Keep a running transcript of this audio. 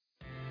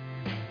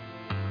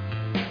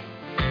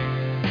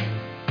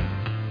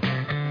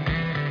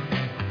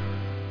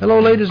Hello,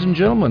 ladies and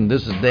gentlemen.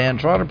 This is Dan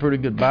Trotter, Pretty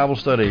Good Bible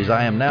Studies.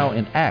 I am now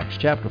in Acts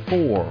chapter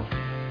 4.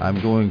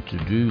 I'm going to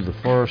do the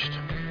first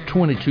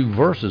 22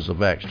 verses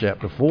of Acts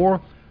chapter 4.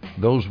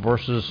 Those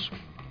verses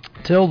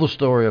tell the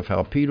story of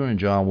how Peter and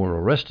John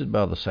were arrested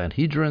by the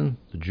Sanhedrin,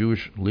 the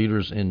Jewish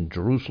leaders in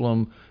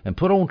Jerusalem, and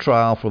put on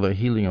trial for the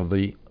healing of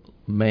the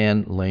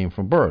man lame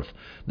from birth.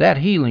 That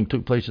healing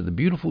took place at the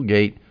beautiful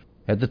gate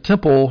at the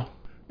temple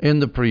in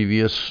the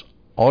previous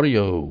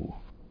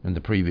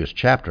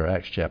chapter,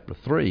 Acts chapter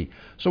 3.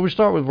 So we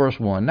start with verse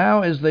 1.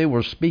 Now as they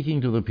were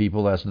speaking to the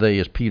people, that's they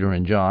as Peter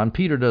and John.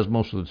 Peter does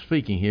most of the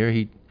speaking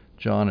here.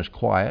 John is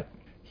quiet.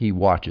 He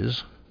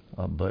watches,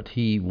 but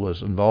he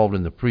was involved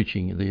in the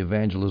preaching, the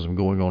evangelism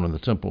going on in the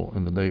temple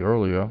in the day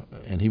earlier,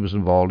 and he was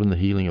involved in the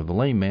healing of the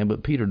lame man.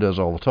 But Peter does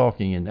all the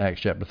talking in Acts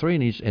chapter 3,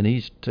 and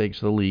he takes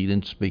the lead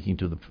in speaking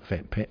to the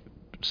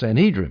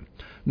Sanhedrin.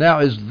 Now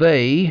as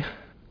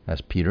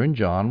Peter and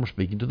John were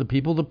speaking to the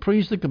people, the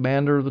priest, the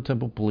commander of the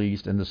temple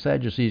police, and the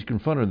Sadducees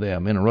confronted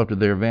them, interrupted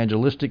their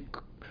evangelistic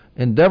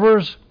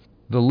endeavors.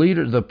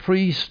 The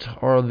priest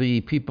are the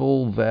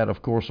people that,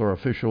 of course, are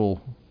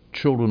official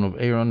children of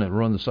Aaron that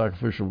run the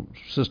sacrificial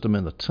system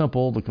in the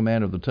temple. The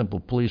commander of the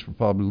temple police were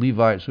probably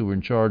Levites who were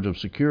in charge of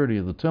security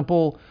of the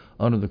temple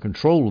under the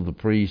control of the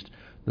priest.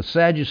 The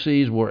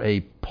Sadducees were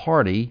a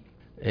party,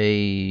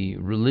 a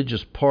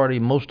religious party,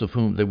 most of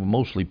whom, they were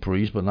mostly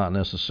priests, but not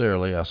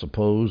necessarily, I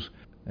suppose.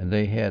 And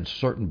they had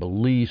certain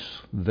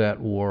beliefs that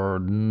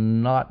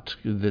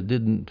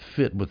didn't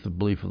fit with the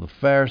belief of the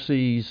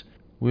Pharisees.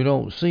 We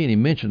don't see any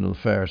mention of the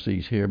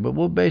Pharisees here, but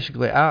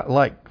basically,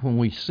 like when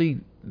we see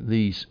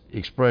these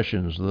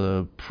expressions,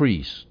 the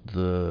priests,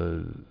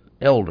 the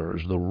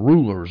elders, the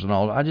rulers, and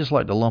all, I just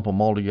like to lump them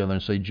all together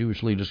and say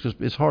Jewish leaders, because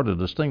it's hard to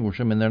distinguish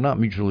them, and they're not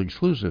mutually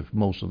exclusive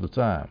most of the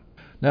time.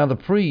 Now, the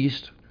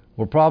priests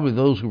were probably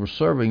those who were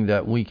serving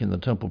that week in the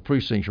temple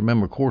precincts.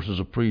 Remember, courses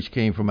of priests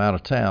came from out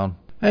of town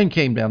and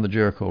came down the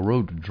Jericho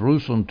Road to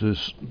Jerusalem to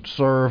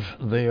serve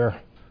there.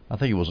 I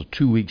think it was a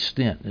 2-week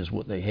stint is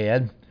what they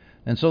had,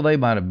 and so they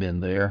might have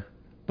been there.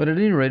 But at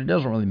any rate, it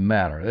doesn't really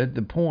matter.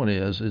 The point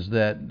is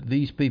that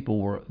these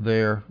people were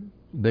there.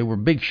 They were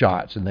big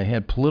shots, and they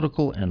had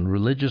political and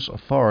religious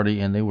authority,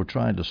 and they were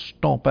trying to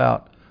stomp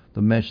out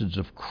the message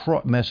of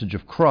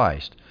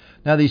Christ.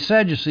 Now, these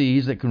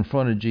Sadducees that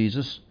confronted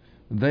Jesus,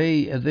 as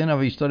the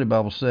NIV Study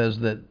Bible says,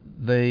 that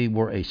they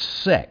were a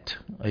sect,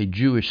 a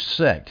Jewish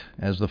sect,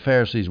 as the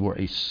Pharisees were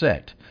a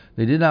sect.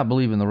 They did not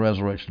believe in the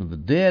resurrection of the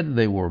dead.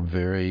 They were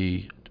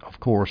very, of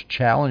course,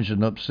 challenged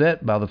and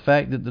upset by the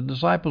fact that the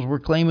disciples were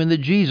claiming that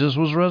Jesus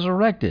was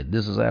resurrected.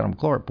 This is Adam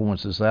Clark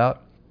points this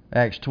out.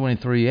 Acts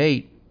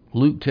 23:8,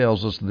 Luke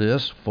tells us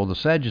this, for the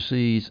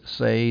Sadducees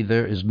say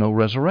there is no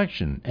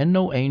resurrection and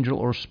no angel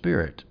or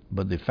spirit,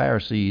 but the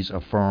Pharisees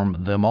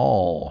affirm them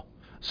all.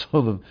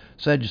 So the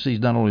Sadducees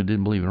not only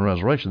didn't believe in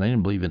resurrection, they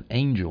didn't believe in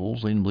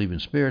angels, they didn't believe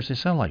in spirits. They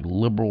sound like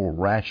liberal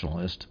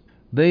rationalists.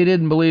 They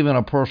didn't believe in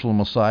a personal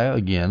Messiah.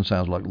 Again,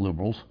 sounds like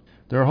liberals.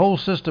 Their whole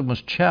system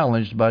was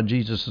challenged by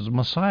Jesus'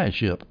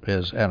 messiahship,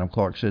 as Adam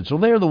Clark said. So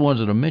they're the ones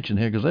that are mentioned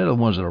here because they're the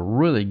ones that are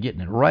really getting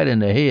it right in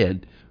the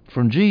head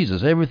from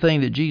Jesus.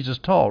 Everything that Jesus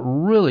taught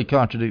really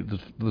contradicted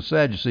the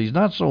Sadducees.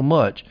 Not so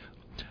much.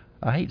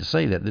 I hate to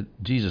say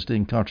that Jesus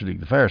didn't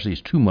contradict the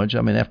Pharisees too much. I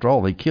mean, after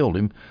all, they killed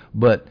him.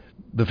 But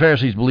the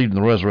Pharisees believed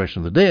in the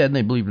resurrection of the dead, and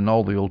they believed in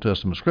all the Old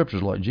Testament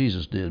scriptures like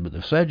Jesus did, but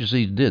the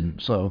Sadducees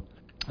didn't. So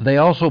they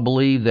also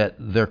believed that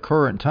their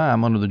current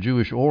time under the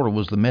Jewish order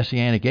was the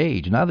Messianic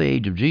age, not the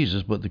age of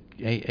Jesus, but the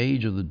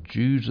age of the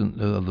Jews and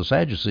of the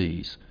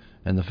Sadducees,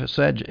 and the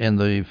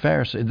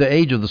Pharisees, the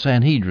age of the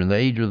Sanhedrin, the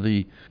age of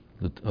the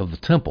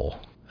temple.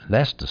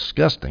 That's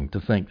disgusting to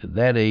think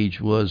that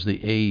age was the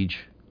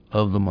age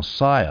of the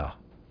Messiah.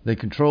 They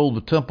controlled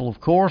the temple,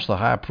 of course. The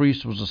high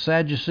priest was a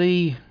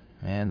Sadducee,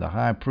 and the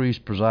high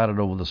priest presided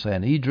over the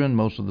Sanhedrin.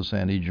 Most of the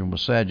Sanhedrin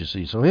was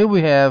Sadducees. So here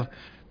we have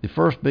the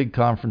first big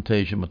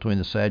confrontation between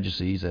the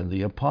Sadducees and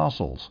the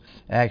apostles.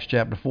 Acts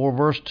chapter 4,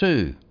 verse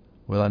 2.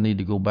 Well, I need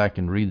to go back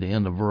and read the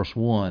end of verse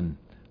 1.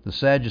 The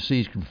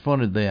Sadducees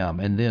confronted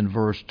them. And then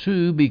verse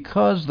 2,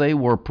 because they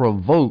were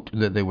provoked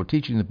that they were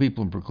teaching the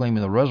people and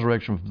proclaiming the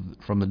resurrection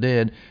from the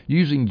dead,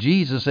 using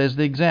Jesus as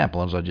the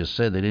example. As I just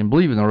said, they didn't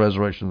believe in the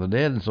resurrection of the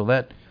dead, and so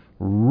that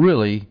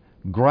really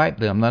griped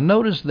them. Now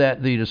notice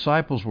that the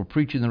disciples were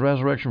preaching the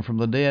resurrection from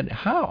the dead.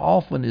 How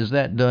often is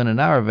that done in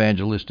our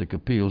evangelistic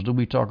appeals? Do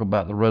we talk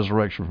about the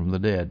resurrection from the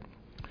dead?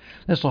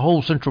 That's the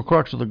whole central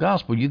crux of the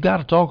gospel. You got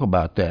to talk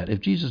about that. If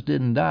Jesus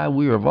didn't die,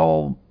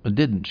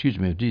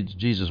 if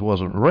Jesus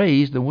wasn't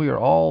raised, then we are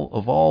all,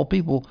 of all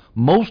people,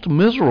 most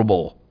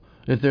miserable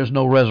if there's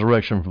no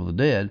resurrection from the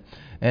dead.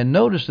 And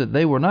notice that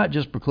they were not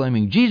just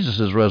proclaiming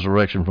Jesus'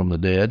 resurrection from the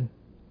dead.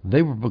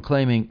 They were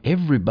proclaiming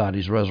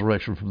everybody's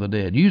resurrection from the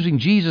dead, using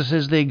Jesus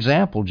as the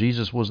example.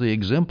 Jesus was the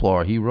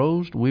exemplar. He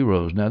rose, we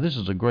rose. Now, this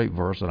is a great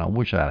verse, and I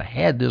wish I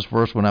had this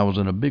verse when I was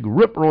in a big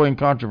rip-roaring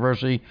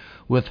controversy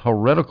with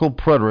heretical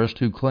preterists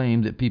who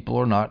claimed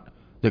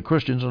that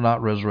Christians are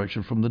not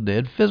resurrection from the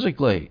dead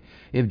physically.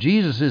 If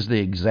Jesus is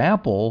the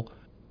example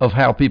of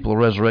how people are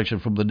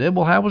resurrected from the dead.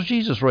 Well, how was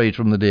Jesus raised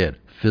from the dead?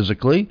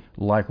 Physically.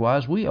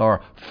 Likewise, we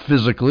are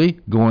physically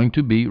going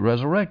to be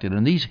resurrected.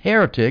 And these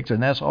heretics,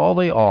 and that's all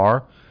they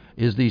are,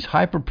 is these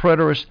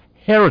hyper-preterist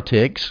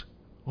heretics.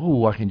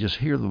 Oh, I can just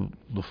hear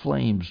the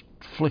flames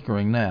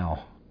flickering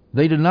now.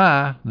 They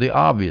deny the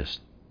obvious.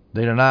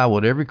 They deny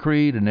what every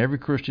creed and every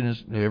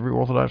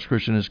Orthodox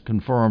Christian has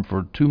confirmed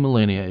for 2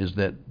 millennia, is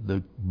that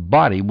the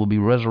body will be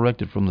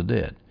resurrected from the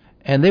dead.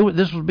 And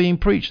this was being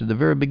preached at the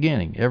very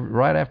beginning,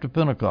 right after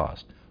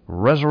Pentecost.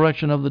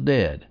 Resurrection of the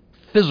dead.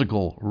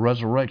 Physical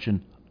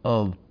resurrection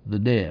of the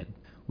dead.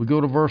 We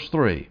go to verse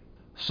 3.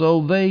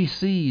 So they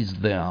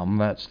seized them,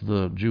 that's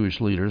the Jewish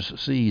leaders,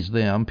 seized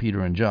them,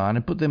 Peter and John,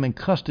 and put them in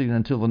custody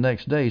until the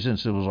next day,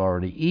 since it was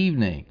already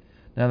evening.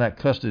 Now that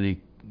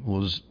custody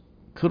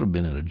could have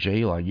been in a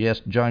jail, I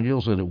guess. John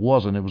Gill said it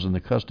wasn't. It was in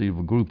the custody of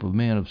a group of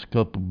men, of a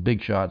couple of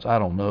big shots. I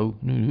don't know.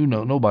 Who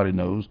knows? Nobody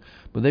knows.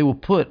 But they were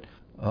put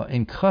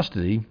in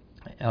custody.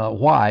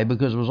 Why?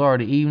 Because it was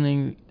already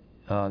evening.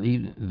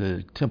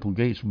 The temple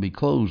gates would be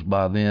closed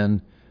by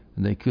then,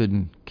 and they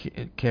couldn't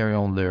carry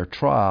on their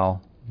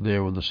trial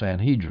there with the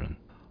Sanhedrin.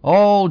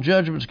 All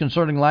judgments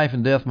concerning life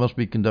and death must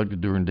be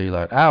conducted during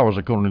daylight hours,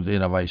 according to the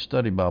NIV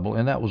Study Bible,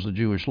 and that was the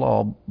Jewish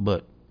law,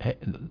 but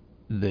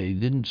they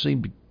didn't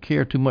seem to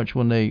care too much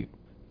when they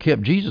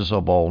kept Jesus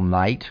up all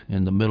night,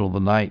 in the middle of the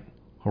night,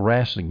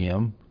 harassing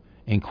him,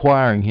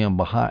 inquiring him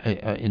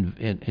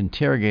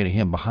interrogating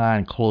him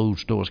behind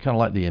closed doors. Kind of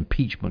like the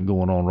impeachment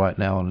going on right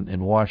now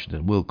in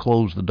Washington. We'll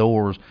close the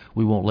doors.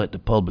 We won't let the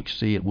public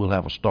see it. We'll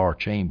have a star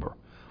chamber.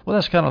 Well,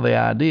 that's kind of the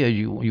idea.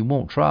 You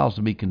want trials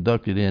to be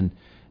conducted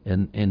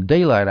in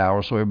daylight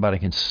hours so everybody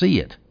can see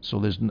it, so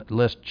there's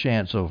less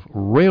chance of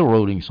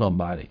railroading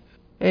somebody.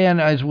 And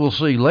as we'll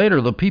see later,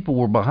 the people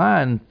were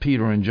behind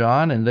Peter and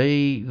John, and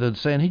the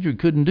Sanhedrin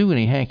couldn't do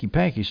any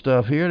hanky-panky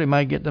stuff here. They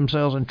might get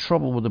themselves in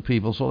trouble with the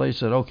people, so they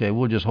said, okay,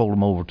 we'll just hold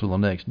them over till the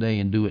next day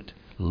and do it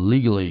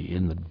legally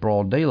in the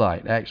broad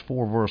daylight. Acts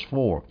 4, verse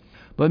 4.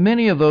 But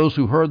many of those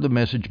who heard the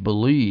message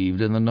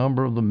believed, and the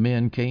number of the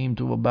men came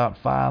to about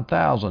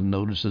 5,000.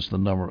 Notice it's the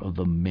number of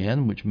the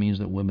men, which means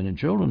that women and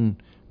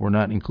children were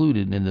not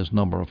included in this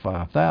number of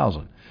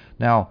 5,000.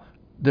 Now,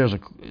 there's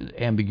an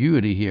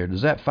ambiguity here.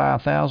 Does that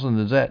 5,000,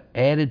 is that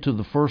added to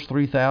the first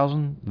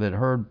 3,000 that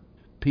heard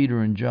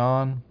Peter and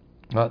John,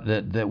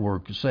 that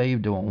were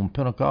saved on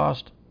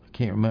Pentecost? I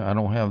can't remember. I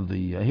don't have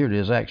here it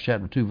is, Acts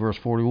chapter 2, verse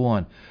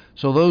 41.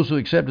 So those who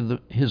accepted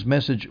his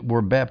message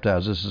were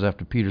baptized. This is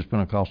after Peter's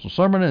Pentecostal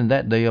sermon, and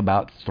that day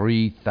about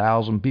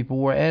 3,000 people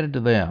were added to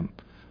them.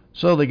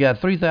 So they got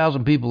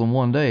 3,000 people in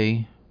one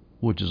day,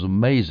 which is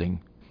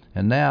amazing.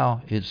 And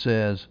now it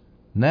says,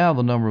 now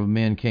the number of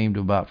men came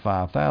to about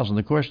 5,000.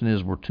 The question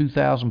is, were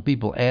 2,000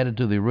 people added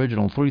to the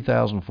original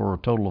 3,000 for a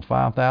total of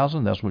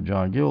 5,000? That's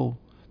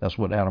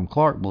what Adam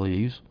Clark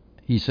believes.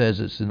 He says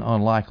it's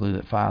unlikely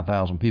that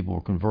 5,000 people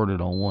were converted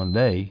on one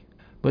day.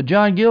 But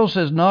John Gill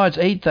says, no, it's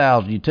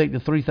 8,000. You take the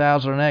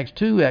 3,000 in Acts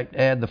 2,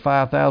 add the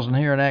 5,000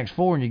 here in Acts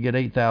 4, and you get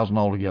 8,000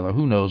 altogether.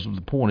 Who knows?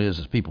 The point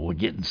is people were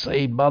getting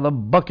saved by the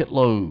bucket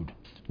load,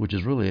 which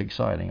is really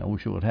exciting. I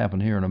wish it would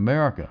happen here in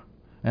America.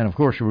 And, of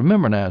course, you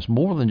remember now, it's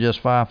more than just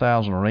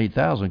 5,000 or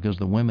 8,000, because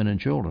the women and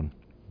children,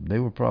 they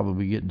were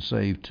probably getting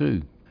saved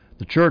too.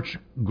 The church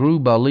grew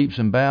by leaps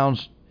and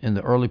bounds in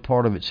the early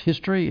part of its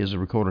history, as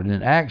recorded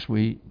in Acts.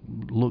 We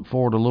look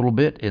forward a little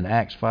bit. In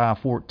Acts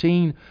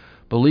 5:14,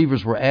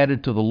 believers were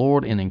added to the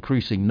Lord in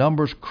increasing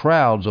numbers,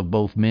 crowds of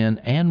both men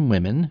and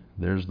women.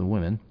 There's the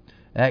women.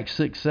 Acts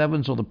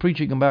 6:7, so the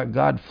preaching about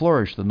God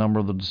flourished. The number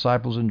of the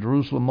disciples in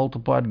Jerusalem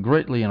multiplied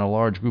greatly, and a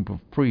large group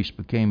of priests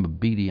became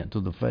obedient to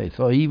the faith.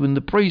 So even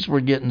the priests were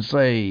getting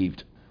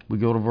saved. We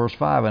go to verse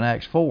 5 in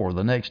Acts 4.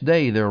 The next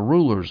day their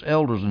rulers,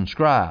 elders, and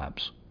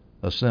scribes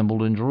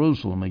assembled in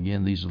Jerusalem.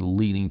 Again, these are the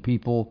leading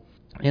people.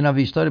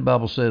 NIV Study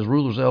Bible says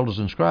rulers, elders,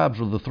 and scribes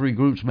were the three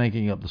groups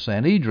making up the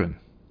Sanhedrin.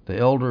 The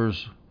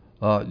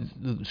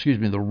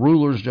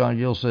rulers, John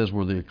Gill says,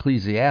 were the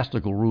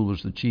ecclesiastical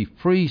rulers, the chief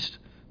priests.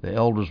 The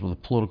elders were the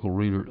political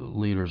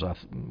leaders, I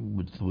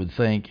would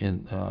think,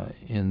 in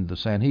the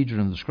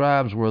Sanhedrin. And the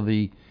scribes were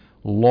the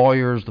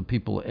lawyers, the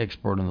people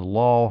expert in the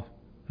law,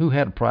 who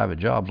had private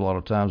jobs a lot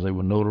of times. They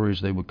were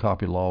notaries. They would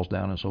copy laws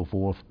down and so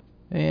forth.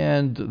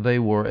 And they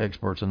were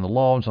experts in the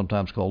law and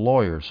sometimes called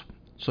lawyers.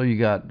 So you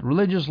got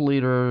religious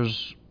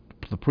leaders,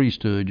 the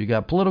priesthood. You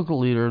got political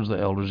leaders, the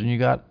elders, and you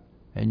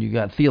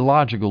got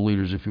theological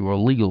leaders, if you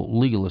will,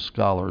 legalist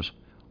scholars.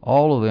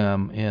 All of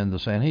them in the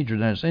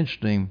Sanhedrin. And it's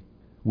interesting.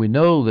 We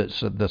know that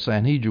the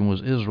Sanhedrin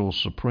was Israel's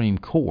supreme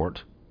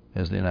court,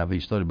 as the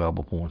NIV Study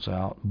Bible points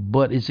out,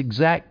 but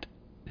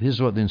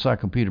here's what the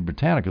Encyclopedia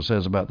Britannica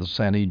says about the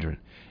Sanhedrin.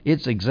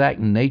 Its exact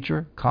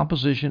nature,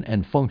 composition,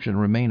 and function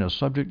remain a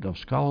subject of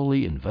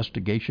scholarly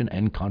investigation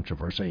and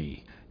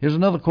controversy. Here's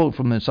another quote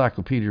from the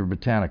Encyclopedia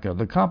Britannica.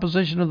 The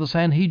composition of the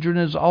Sanhedrin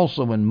is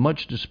also in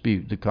much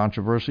dispute, the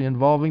controversy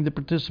involving the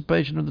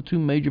participation of the two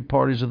major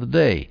parties of the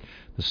day,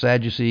 the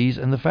Sadducees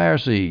and the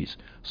Pharisees.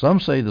 Some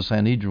say the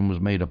Sanhedrin was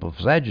made up of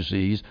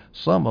Sadducees,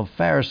 some of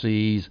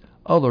Pharisees,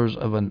 others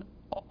of an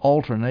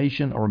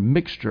alternation or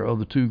mixture of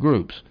the two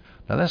groups.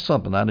 Now, that's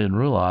something I didn't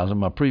realize in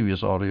my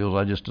previous audios.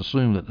 I just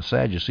assumed that the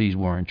Sadducees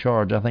were in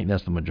charge. I think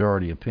that's the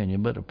majority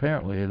opinion, but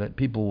apparently that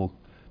the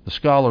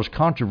scholars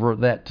controvert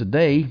that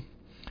today.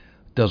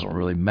 Doesn't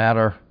really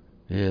matter.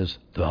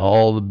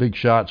 All the big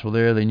shots were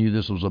there. They knew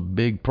this was a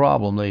big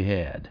problem they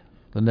had.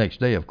 The next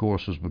day, of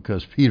course, was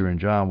because Peter and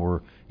John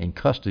were in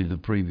custody the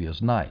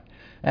previous night.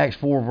 Acts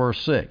 4,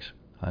 verse 6.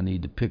 I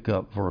need to pick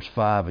up verse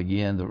 5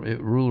 again. The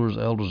rulers,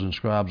 elders, and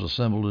scribes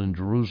assembled in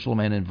Jerusalem.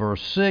 And in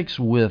verse 6,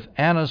 with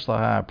Annas the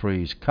high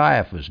priest,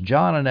 Caiaphas,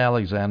 John and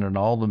Alexander, and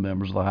all the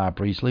members of the high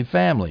priestly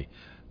family.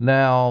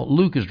 Now,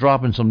 Luke is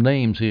dropping some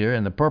names here,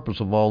 and the purpose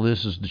of all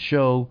this is to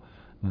show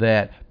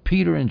that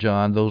Peter and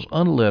John, those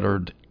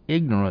unlettered,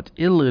 ignorant,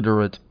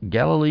 illiterate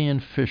Galilean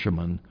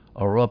fishermen,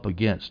 are up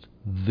against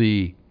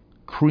the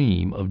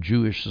cream of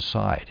Jewish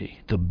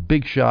society, the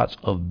big shots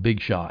of big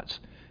shots.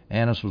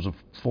 Annas was a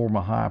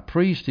former high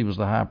priest. He was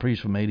the high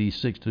priest from AD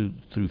 6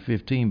 through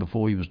 15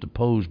 before he was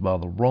deposed by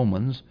the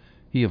Romans.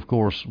 He, of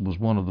course, was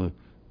one of the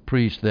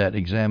priests that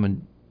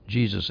examined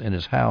Jesus in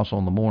his house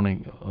on the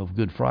morning of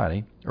Good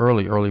Friday,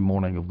 early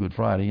morning of Good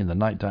Friday in the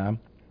nighttime.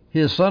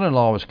 His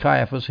son-in-law was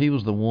Caiaphas. He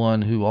was the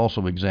one who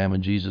also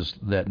examined Jesus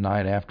that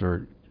night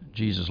after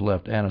Jesus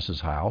left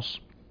Annas' house.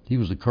 He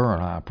was the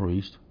current high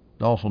priest,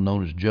 also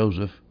known as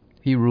Joseph.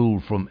 He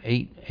ruled from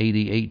AD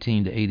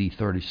 18 to AD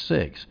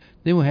 36.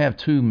 Then we have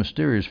two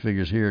mysterious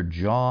figures here,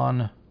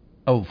 John.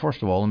 Oh,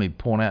 first of all, let me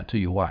point out to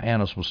you why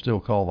Annas was still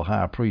called the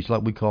high priest,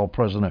 like we call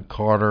President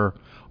Carter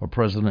or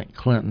President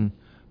Clinton.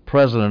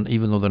 President,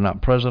 even though they're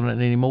not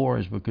president anymore,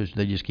 is because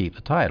they just keep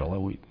the title.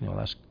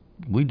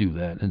 We do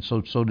that, and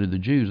so did the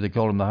Jews. They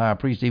called him the high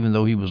priest, even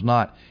though he was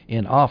not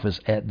in office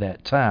at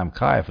that time.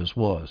 Caiaphas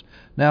was.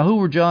 Now, who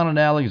were John and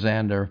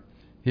Alexander?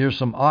 Here's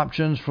some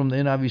options from the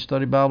NIV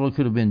Study Bible. It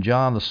could have been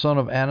John, the son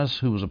of Annas,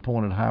 who was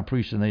appointed high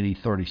priest in AD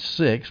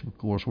 36. Of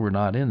course, we're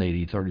not in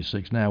AD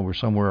 36 now. We're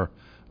somewhere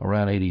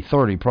around AD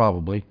 30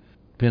 probably.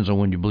 Depends on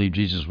when you believe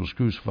Jesus was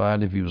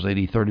crucified. If he was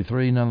AD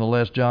 33,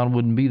 nonetheless, John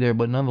wouldn't be there.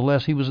 But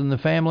nonetheless, he was in the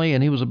family,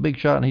 and he was a big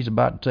shot, and he's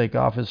about to take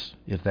office,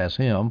 if that's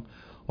him.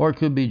 Or it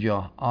could be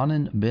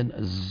Johanan ben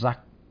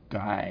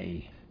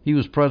Zakkai. He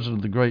was president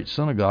of the Great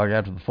Synagogue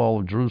after the fall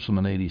of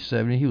Jerusalem in AD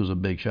 70. He was a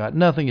big shot.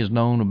 Nothing is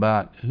known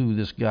about who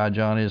this guy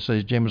John is.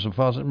 Says Jameson,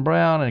 Fawcett, and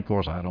Brown, and of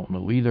course I don't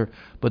know either.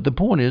 But the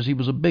point is, he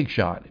was a big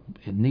shot.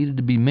 It needed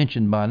to be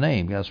mentioned by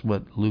name. That's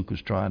what Luke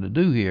is trying to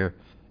do here,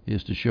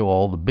 is to show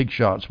all the big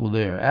shots were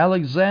there.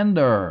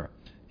 Alexander.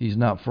 He's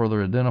not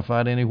further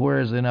identified anywhere,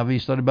 as the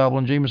NIV Study Bible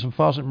and Jameson,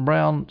 Fawcett, and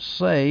Brown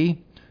say.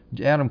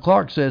 Adam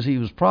Clark says he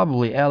was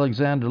probably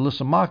Alexander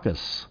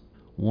Lysimachus,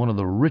 one of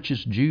the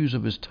richest Jews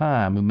of his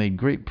time, who made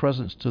great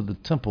presents to the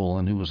temple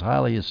and who was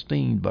highly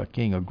esteemed by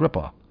King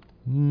Agrippa.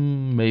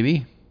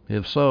 Maybe.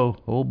 If so,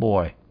 oh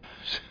boy.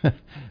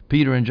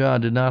 Peter and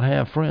John did not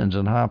have friends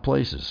in high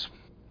places.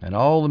 And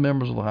all the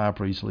members of the high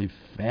priestly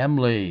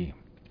family.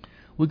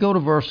 We go to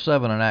verse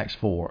 7 in Acts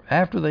 4.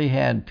 After they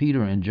had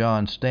Peter and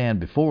John stand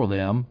before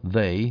them,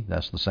 they,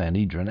 that's the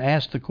Sanhedrin,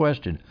 asked the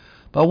question,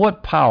 by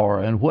what power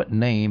and what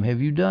name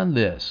have you done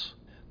this?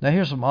 Now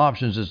here's some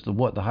options as to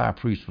what the high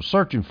priest was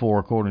searching for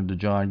according to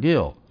John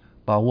Gill.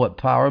 By what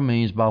power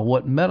means by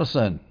what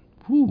medicine?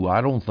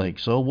 I don't think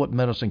so. What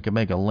medicine can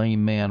make a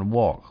lame man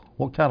walk?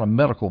 What kind of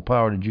medical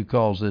power did you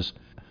cause this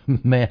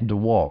man to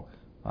walk?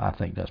 I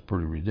think that's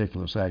pretty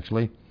ridiculous,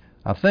 actually.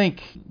 I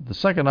think the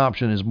second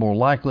option is more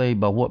likely,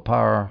 by what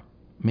power,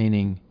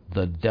 meaning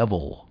the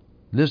devil.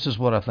 This is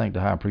what I think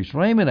the high priest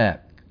was aiming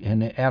at.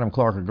 And Adam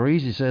Clark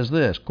agrees. He says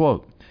this,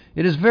 quote,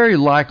 it is very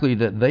likely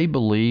that they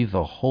believe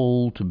the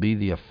whole to be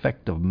the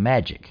effect of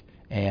magic,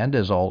 and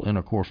as all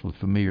intercourse with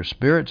familiar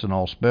spirits and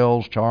all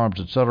spells, charms,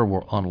 etc.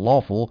 were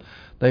unlawful,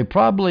 they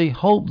probably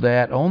hoped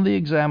that on the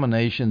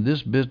examination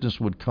this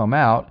business would come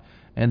out,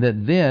 and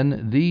that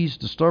then these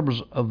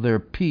disturbers of their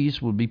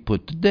peace would be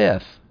put to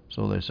death.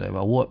 So they say,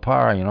 well, what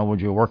power? When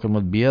you're working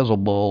with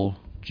Beelzebul,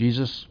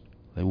 Jesus,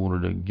 they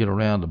wanted to get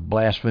around to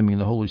blaspheming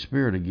the Holy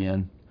Spirit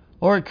again.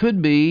 Or it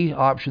could be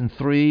option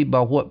 3, by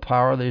what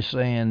power they're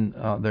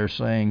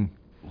saying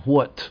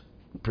what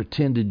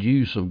pretended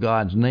use of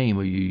God's name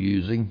are you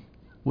using,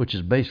 which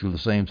is basically the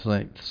same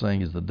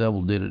thing as the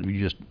devil did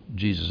it.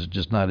 Jesus is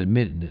just not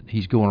admitting it.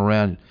 He's going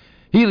around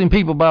healing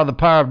people by the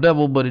power of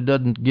devil, but he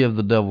doesn't give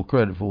the devil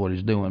credit for what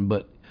he's doing.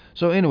 But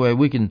so anyway,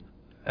 we can,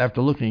 after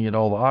looking at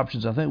all the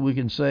options, I think we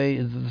can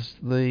say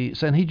the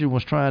Sanhedrin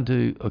was trying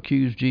to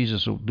accuse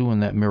Jesus of doing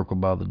that miracle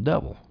by the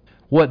devil.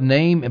 What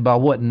name? By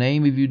what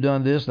name have you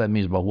done this? That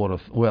means by what?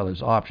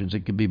 There's options.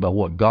 It could be by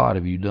what God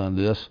have you done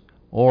this,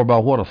 or by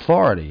what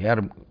authority?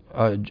 Adam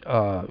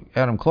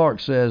Clark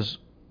says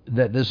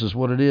that this is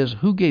what it is.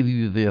 Who gave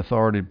you the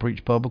authority to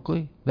preach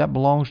publicly? That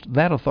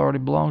authority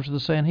belongs to the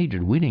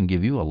Sanhedrin. We didn't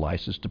give you a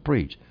license to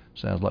preach.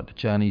 Sounds like the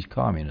Chinese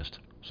communist.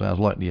 Sounds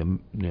like the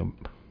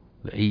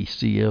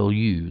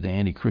ACLU, the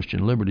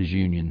Anti-Christian Liberties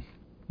Union.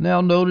 Now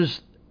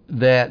notice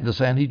that the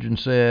Sanhedrin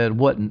said,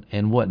 "What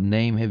in what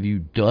name have you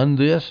done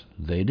this?"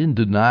 They didn't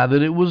deny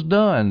that it was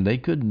done. They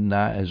could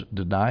deny,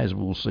 as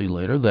we'll see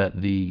later,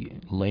 that the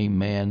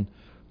man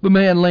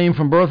lame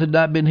from birth had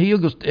not been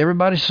healed, because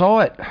everybody saw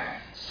it.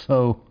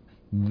 So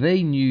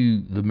they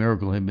knew the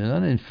miracle had been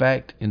done. In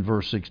fact, in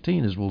verse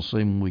 16, as we'll see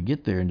when we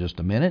get there in just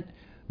a minute,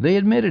 they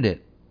admitted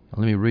it.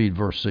 Let me read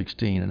verse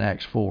 16 in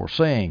Acts 4,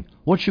 saying,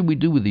 "What should we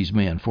do with these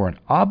men? For an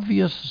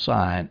obvious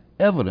sign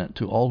evident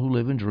to all who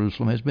live in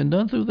Jerusalem has been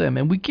done through them,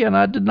 and we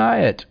cannot deny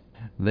it."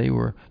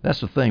 That's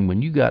the thing.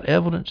 When you got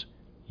evidence,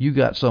 you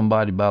got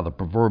somebody by the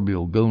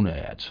proverbial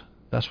gonads.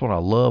 That's what I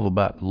love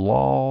about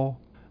law,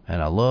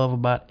 and I love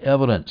about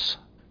evidence.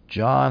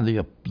 John,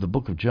 the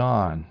book of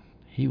John,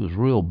 he was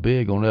real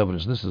big on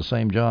evidence. This is the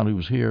same John who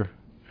was here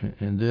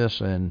in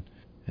this, and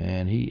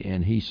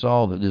he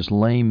saw that this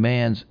lame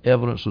man's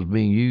evidence was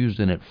being used,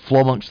 and it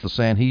flummoxed the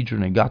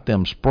Sanhedrin and got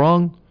them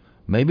sprung.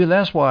 Maybe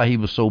that's why he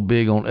was so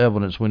big on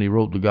evidence when he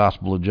wrote the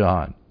Gospel of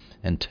John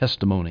and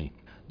testimony.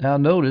 Now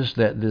notice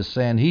that this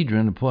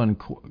Sanhedrin,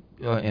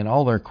 in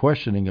all their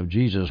questioning of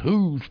Jesus,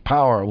 whose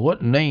power,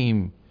 what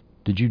name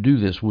did you do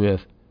this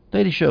with?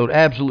 They showed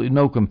absolutely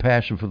no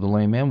compassion for the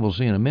lame man. We'll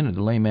see in a minute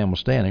the lame man was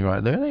standing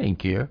right there. They didn't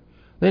care.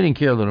 They didn't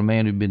care that a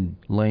man who'd been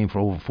lame for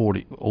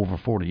over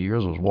 40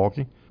 years was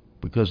walking,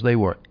 because they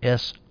were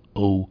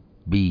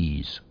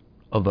SOBs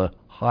of the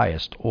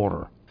highest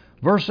order.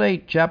 Verse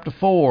 8, chapter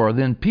 4,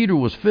 "Then Peter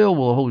was filled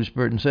with the Holy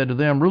Spirit and said to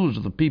them, rulers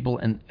of the people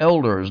and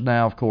elders."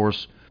 Now, of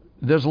course,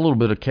 there's a little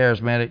bit of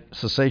charismatic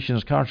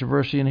cessationist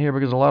controversy in here,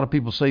 because a lot of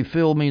people say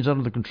filled means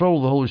under the control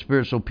of the Holy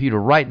Spirit. So Peter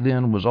right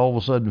then was all of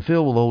a sudden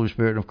filled with the Holy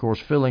Spirit. And of course,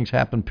 fillings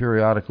happen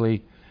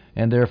periodically,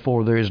 and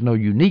therefore there is no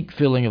unique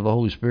filling of the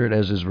Holy Spirit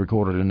as is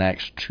recorded in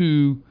Acts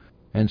 2.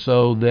 And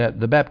so that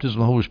the baptism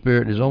of the Holy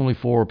Spirit is only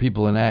for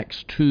people in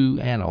Acts 2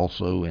 and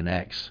also in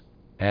Acts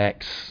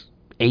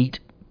 8,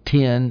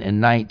 10,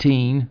 and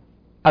 19.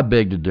 I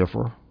beg to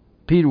differ.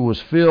 Peter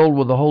was filled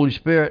with the Holy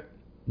Spirit.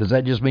 Does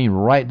that just mean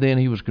right then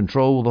he was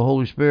controlled with the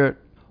Holy Spirit?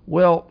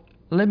 Well,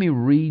 let me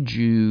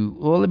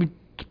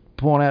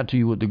point out to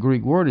you what the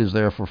Greek word is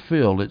there for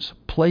filled. It's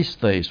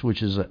pleistes,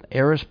 which is an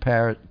aorist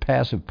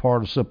passive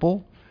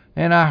participle.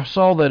 And I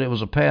saw that it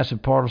was a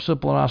passive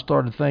participle, and I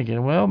started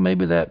thinking, well,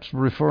 maybe that's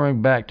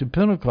referring back to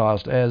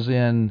Pentecost, as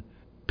in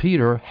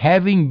Peter,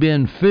 having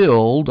been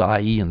filled,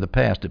 i.e. in the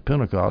past at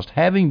Pentecost,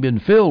 having been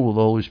filled with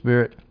the Holy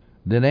Spirit,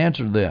 then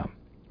answered them,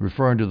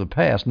 referring to the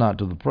past, not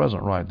to the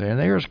present right there. And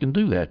the aorist can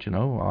do that,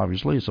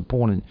 Obviously, it's a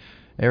point in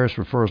aorist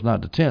refers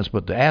not to tense,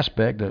 but the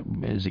aspect, that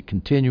is it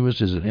continuous,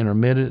 is it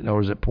intermittent,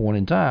 or is it point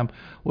in time?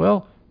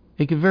 Well,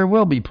 it could very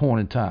well be point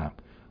in time.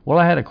 Well,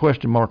 I had a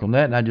question mark on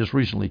that, and I just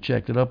recently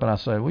checked it up, and I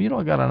said, well,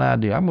 I got an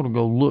idea. I'm going to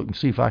go look and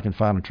see if I can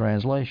find a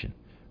translation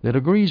that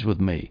agrees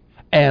with me.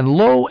 And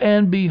lo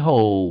and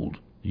behold,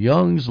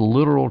 Young's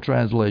literal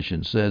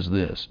translation says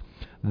this: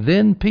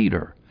 "Then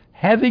Peter,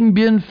 having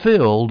been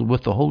filled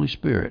with the Holy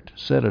Spirit,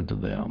 said unto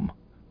them,"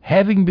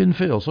 having been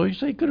filled. So you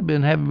say it could have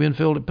been having been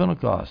filled at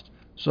Pentecost.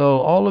 So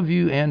all of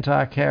you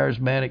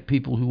anti-charismatic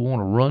people who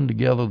want to run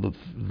together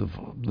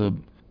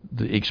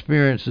the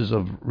experiences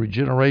of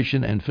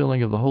regeneration and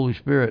filling of the Holy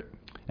Spirit,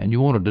 and you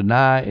want to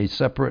deny a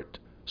separate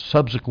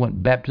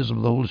subsequent baptism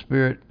of the Holy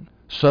Spirit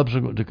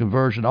subsequent to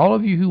conversion, all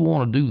of you who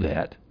want to do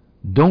that,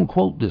 don't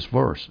quote this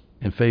verse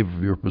in favor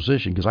of your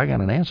position, because I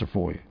got an answer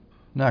for you.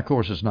 Now, of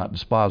course, it's not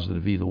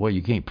dispositive either way.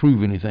 You can't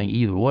prove anything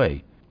either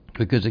way,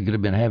 because it could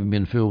have been having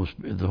been filled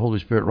with the Holy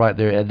Spirit right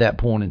there at that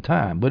point in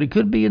time. But it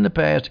could be in the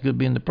past, it could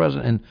be in the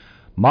present, and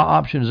my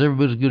option is every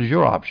bit as good as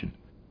your option.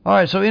 All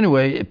right, so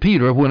anyway,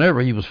 Peter, whenever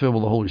he was filled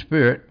with the Holy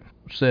Spirit,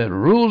 said,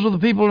 "Rulers of the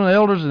people and the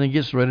elders," and he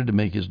gets ready to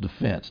make his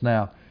defense.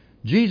 Now,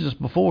 Jesus,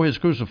 before his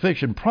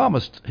crucifixion,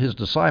 promised his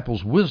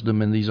disciples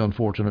wisdom in these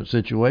unfortunate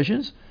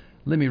situations.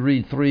 Let me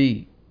read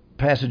 3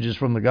 passages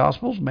from the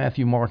Gospels,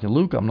 Matthew, Mark, and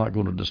Luke. I'm not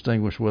going to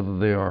distinguish whether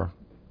they are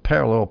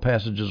parallel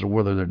passages or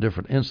whether they're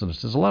different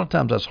incidences. A lot of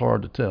times that's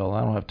hard to tell.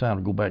 I don't have time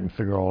to go back and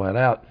figure all that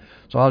out,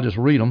 so I'll just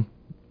read them.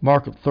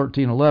 Mark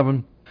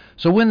 13:11.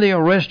 "So when they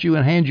arrest you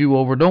and hand you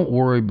over, don't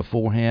worry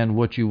beforehand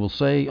what you will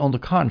say. On the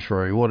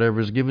contrary, whatever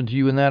is given to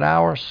you in that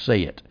hour,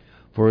 say it.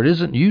 For it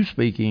isn't you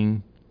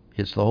speaking,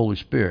 it's the Holy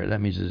Spirit."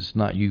 That means it's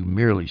not you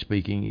merely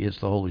speaking, it's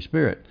the Holy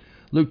Spirit.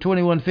 Luke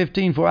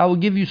 21:15, "For I will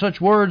give you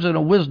such words and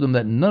a wisdom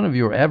that none of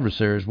your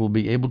adversaries will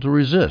be able to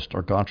resist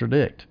or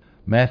contradict."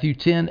 Matthew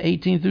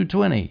 10:18 through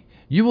 20,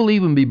 "You will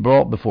even be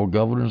brought before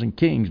governors and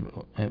kings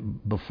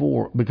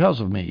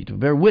because of me, to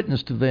bear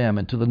witness to them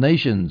and to the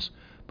nations.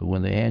 But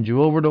when they hand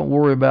you over, don't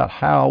worry about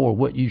how or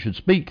what you should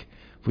speak,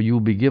 for you will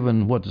be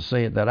given what to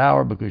say at that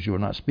hour, because you are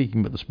not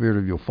speaking, but the Spirit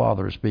of your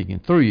Father is speaking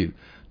through you."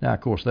 Now,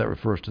 of course, that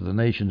refers to the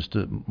nations,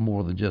 to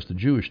more than just the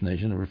Jewish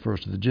nation. It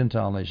refers to the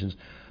Gentile nations.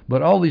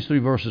 But all these 3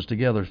 verses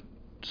together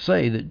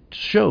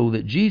show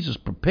that Jesus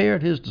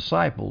prepared his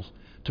disciples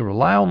to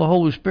rely on the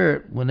Holy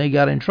Spirit when they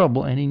got in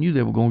trouble, and he knew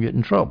they were going to get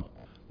in trouble.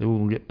 They were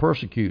going to get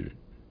persecuted.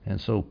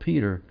 And so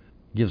Peter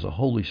gives a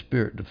Holy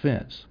Spirit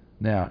defense.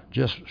 Now,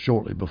 just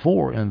shortly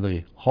before, in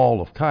the hall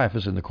of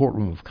Caiaphas, in the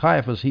courtroom of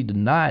Caiaphas, he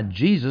denied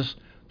Jesus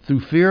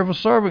through fear of a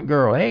servant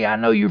girl. Hey, I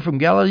know you're from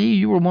Galilee.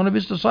 You were one of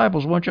his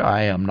disciples, weren't you?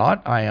 I am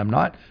not. I am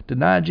not.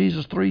 Denied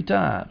Jesus 3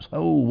 times.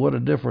 Oh, what a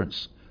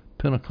difference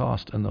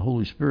Pentecost and the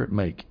Holy Spirit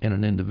make in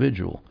an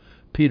individual.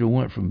 Peter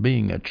went from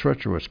being a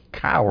treacherous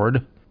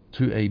coward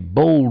to a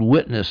bold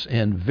witness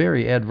in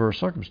very adverse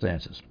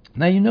circumstances.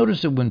 Now, you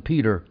notice that when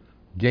Peter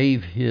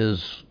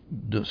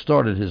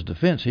started his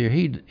defense here,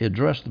 he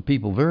addressed the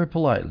people very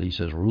politely. He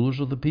says, rulers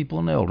of the people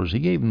and elders. He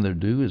gave them their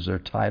due as their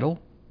title,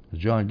 as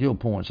John Gill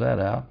points that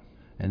out.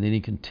 And then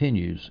he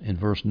continues in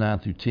verse 9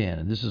 through 10.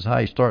 And this is how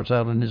he starts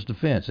out in his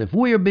defense. If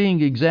we are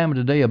being examined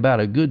today about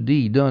a good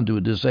deed done to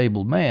a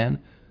disabled man,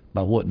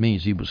 by what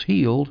means he was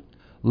healed,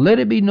 let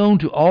it be known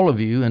to all of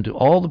you and to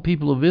all the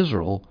people of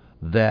Israel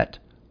that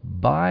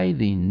by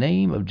the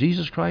name of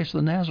Jesus Christ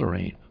the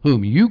Nazarene,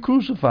 whom you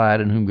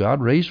crucified and whom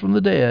God raised from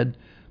the dead,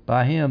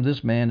 by him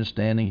this man is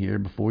standing here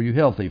before you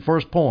healthy.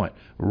 First point,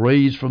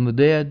 raised from the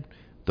dead,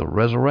 the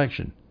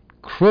resurrection.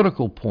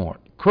 Critical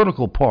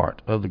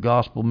part of the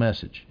gospel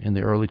message in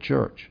the early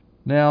church.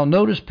 Now,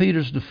 notice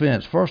Peter's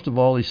defense. First of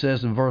all, he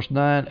says in verse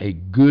 9, a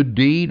good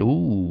deed.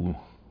 Ooh,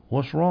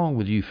 what's wrong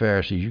with you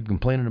Pharisees? You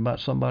complaining about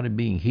somebody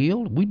being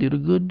healed? We did a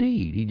good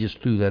deed. He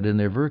just threw that in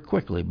there very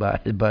quickly by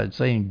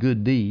saying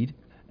good deed.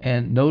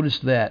 And notice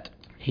that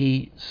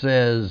he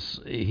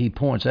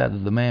points out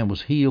that the man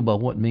was healed by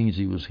what means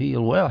he was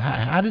healed. Well,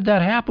 how did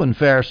that happen,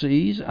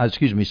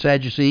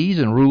 Sadducees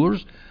and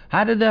rulers?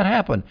 How did that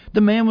happen?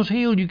 The man was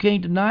healed. You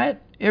can't deny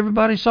it.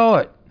 Everybody saw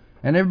it.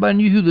 And everybody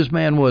knew who this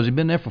man was. He'd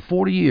been there for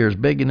 40 years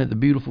begging at the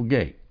beautiful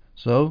gate.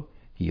 So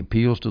he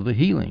appeals to the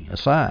healing, a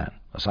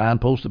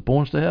signpost that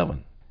points to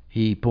heaven.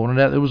 He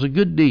pointed out there was a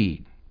good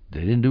deed.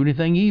 They didn't do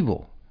anything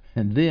evil.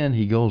 And then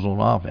he goes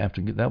on off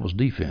after that was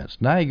defense.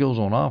 Now he goes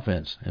on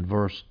offense in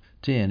verse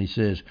 10. He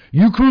says,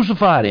 you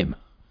crucified him.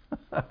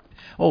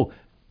 Oh,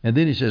 and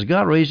then he says,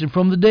 God raised him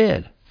from the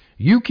dead.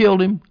 You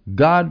killed him.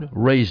 God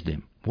raised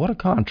him. What a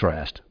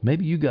contrast.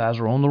 Maybe you guys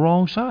are on the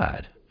wrong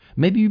side.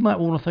 Maybe you might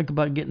want to think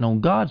about getting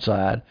on God's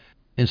side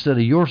instead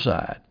of your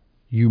side.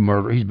 You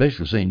murder. He's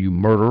basically saying you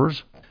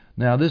murderers.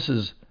 Now this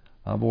is,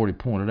 I've already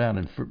pointed out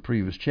in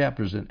previous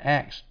chapters, in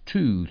Acts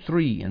 2,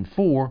 3, and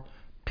 4,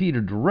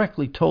 Peter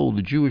directly told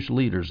the Jewish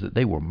leaders that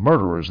they were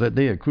murderers, that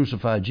they had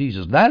crucified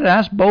Jesus.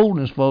 That's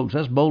boldness, folks.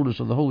 That's boldness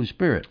of the Holy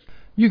Spirit.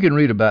 You can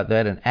read about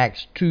that in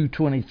Acts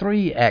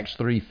 2:23, Acts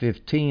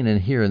 3:15,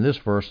 and here in this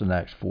verse in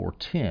Acts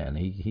 4:10.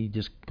 He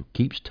just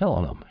keeps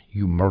telling them,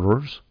 you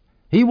murderers.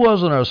 He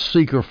wasn't a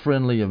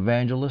seeker-friendly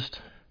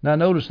evangelist. Now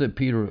notice that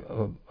Peter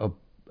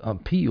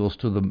appeals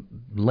to the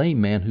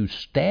lame man who's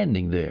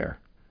standing there.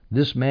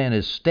 This man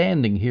is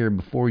standing here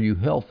before you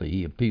healthy.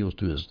 He appeals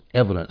to his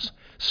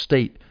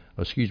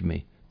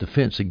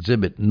defense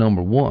exhibit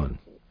number 1.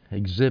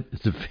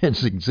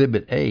 Defense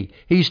exhibit A.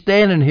 He's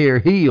standing here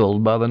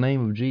healed by the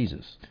name of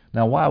Jesus.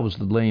 Now, why was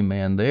the lame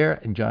man there?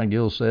 And John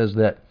Gill says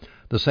that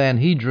the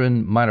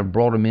Sanhedrin might have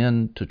brought him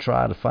in to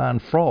try to find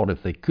fraud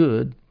if they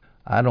could.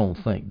 I don't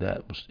think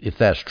if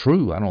that's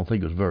true, I don't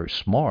think it was very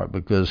smart,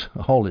 because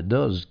all it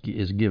does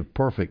is give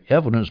perfect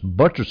evidence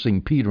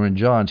buttressing Peter and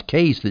John's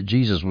case that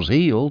Jesus was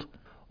healed.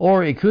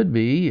 Or it could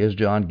be, as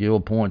John Gill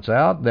points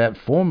out, that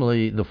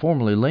the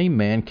formerly lame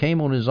man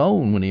came on his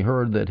own when he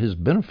heard that his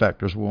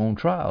benefactors were on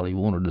trial. He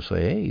wanted to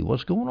say, hey,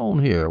 what's going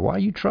on here? Why are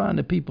you trying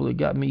the people that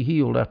got me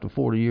healed after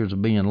 40 years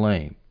of being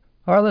lame?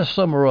 All right, let's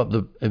sum up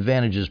the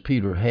advantages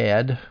Peter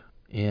had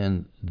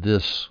in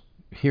this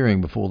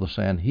hearing before the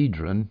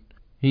Sanhedrin.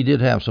 He did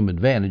have some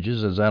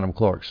advantages, as Adam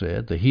Clark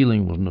said. The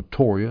healing was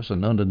notorious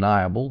and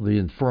undeniable. The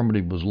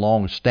infirmity was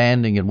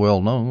long-standing and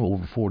well-known.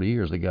 Over 40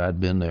 years the guy had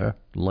been there,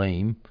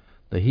 lame.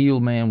 The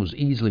healed man was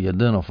easily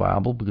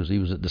identifiable because he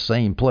was at the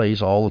same place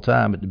all the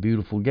time at the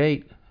beautiful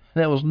gate.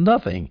 There was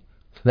nothing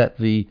that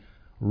the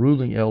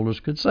ruling elders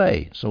could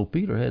say. So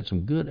Peter had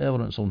some good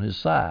evidence on his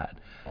side.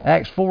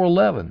 Acts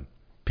 4:11.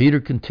 Peter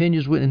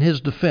continues in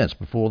his defense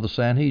before the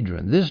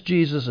Sanhedrin. This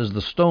Jesus is the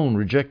stone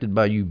rejected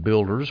by you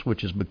builders,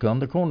 which has become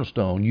the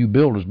cornerstone. You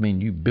builders mean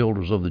you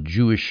builders of the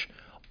Jewish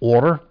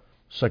order,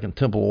 Second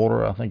Temple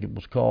order, I think it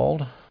was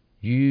called.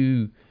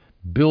 You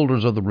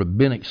builders of the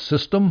rabbinic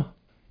system.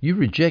 You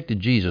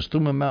rejected Jesus,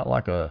 threw him out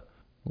like a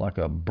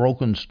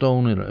broken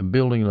stone in a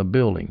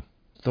building.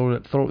 Threw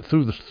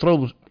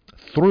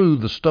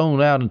the stone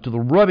out into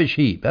the rubbish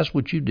heap. That's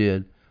what you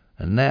did.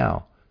 And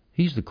now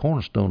he's the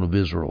cornerstone of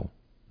Israel,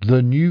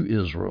 the new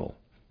Israel.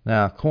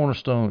 Now,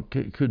 cornerstone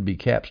could be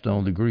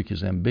capstone. The Greek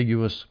is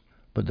ambiguous,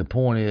 but the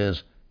point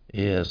is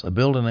a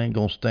building ain't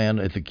going to stand.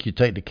 If you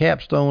take the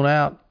capstone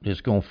out, it's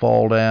going to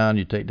fall down.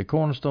 You take the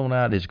cornerstone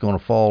out, it's going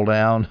to fall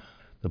down.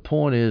 The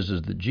point is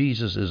that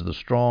Jesus is the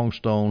strong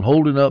stone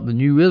holding up the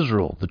new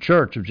Israel, the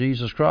church of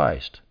Jesus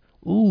Christ.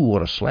 Ooh,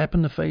 what a slap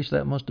in the face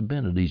that must have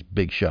been to these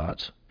big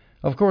shots.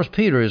 Of course,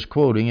 Peter is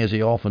quoting, as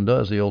he often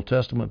does, the Old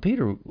Testament.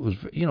 Peter was,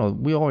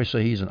 we always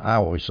say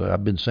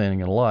I've been saying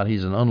it a lot,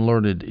 he's an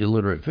unlearned,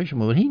 illiterate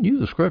fisherman, but he knew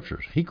the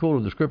Scriptures. He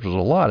quoted the Scriptures a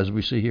lot, as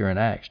we see here in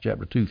Acts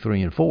chapter 2,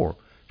 3, and 4.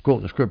 He's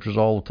quoting the Scriptures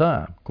all the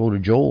time.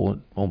 Quoted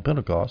Joel on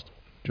Pentecost,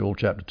 Joel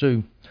chapter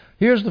 2.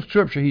 Here's the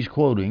Scripture he's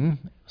quoting,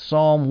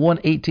 Psalm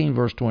 118,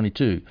 verse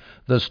 22.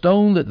 The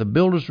stone that the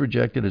builders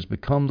rejected has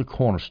become the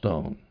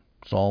cornerstone.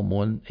 Psalm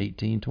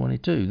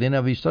 118:22. The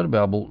NIV Study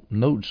Bible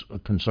notes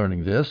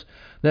concerning this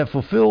that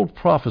fulfilled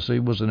prophecy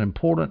was an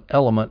important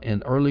element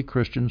in early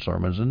Christian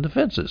sermons and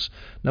defenses.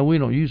 Now, we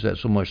don't use that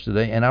so much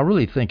today, and I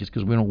really think it's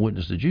because we don't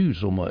witness to Jews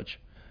so much.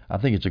 I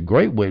think it's a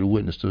great way to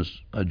witness to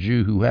a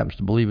Jew who happens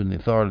to believe in the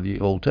authority of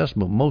the Old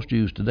Testament. Most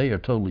Jews today are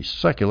totally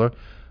secular.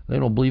 They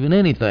don't believe in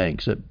anything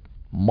except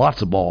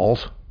matzo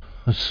balls,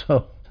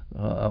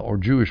 or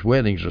Jewish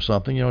weddings or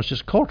something. It's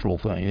just a cultural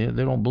thing.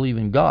 They don't believe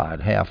in God,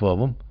 half of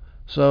them.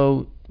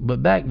 So,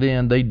 but back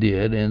then they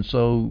did, and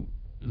so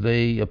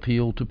they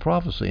appealed to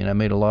prophecy, and that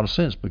made a lot of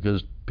sense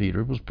because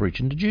Peter was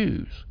preaching to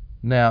Jews.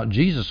 Now,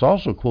 Jesus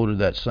also quoted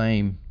that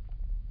same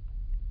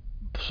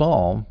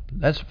psalm.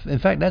 In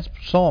fact, that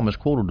psalm is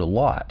quoted a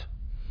lot.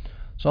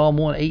 Psalm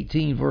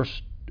 118,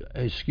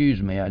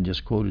 I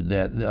just quoted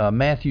that.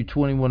 Matthew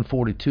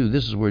 21:42.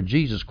 This is where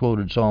Jesus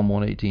quoted Psalm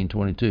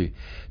 118:22.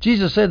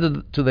 Jesus said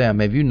to them,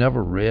 "Have you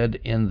never read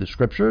in the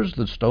Scriptures,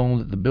 the stone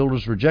that the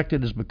builders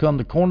rejected has become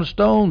the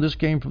cornerstone? This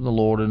came from the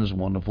Lord and is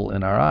wonderful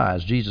in our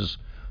eyes." Jesus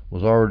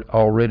was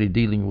already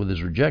dealing with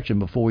his rejection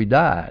before he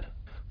died.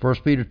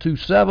 1 Peter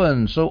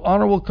 2:7. So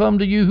honor will come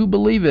to you who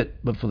believe it,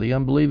 but for the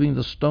unbelieving,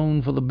 the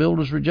stone for the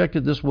builders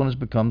rejected, this one has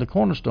become the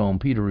cornerstone.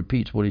 Peter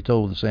repeats what he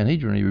told the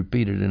Sanhedrin. He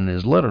repeated it in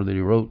his letter that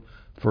he wrote,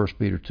 1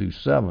 Peter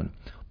 2:7.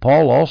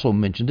 Paul also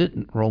mentioned it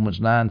in Romans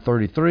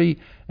 9:33,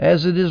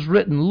 as it is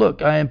written,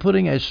 "Look, I am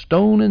putting a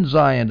stone in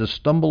Zion to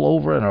stumble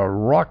over and a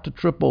rock to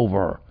trip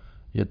over.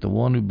 Yet the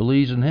one who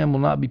believes in him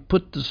will not be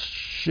put to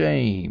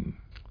shame."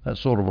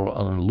 That's sort of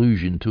an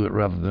allusion to it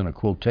rather than a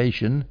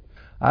quotation.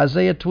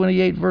 Isaiah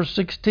 28, verse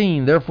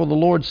 16, "Therefore the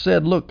Lord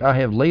said, Look, I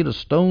have laid a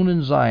stone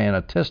in Zion,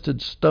 a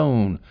tested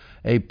stone,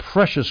 a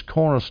precious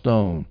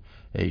cornerstone,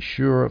 a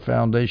sure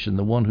foundation.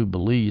 The one who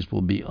believes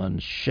will be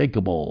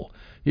unshakable."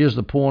 Here's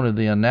the point of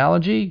the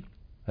analogy.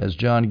 As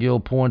John Gill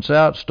points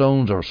out,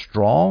 stones are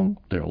strong,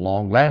 they're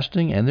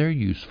long-lasting, and they're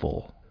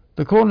useful.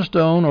 The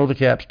cornerstone, or the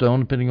capstone,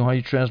 depending on how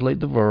you translate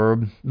the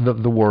word,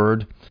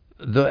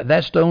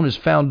 that stone is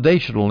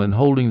foundational in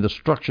holding the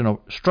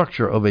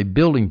structure of a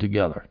building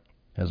together,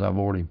 as I've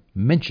already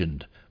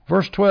mentioned.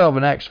 Verse 12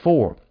 in Acts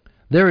 4.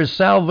 "There is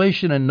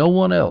salvation in no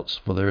one else,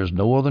 for there is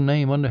no other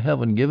name under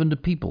heaven given to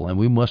people, and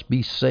we must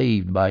be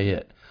saved by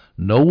it."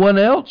 No one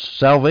else?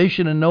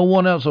 Salvation in no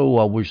one else? Oh,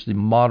 I wish the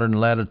modern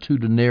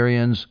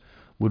latitudinarians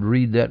would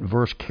read that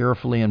verse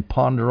carefully and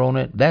ponder on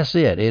it. That's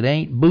it. It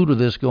ain't Buddha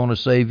that's going to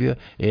save you.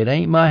 It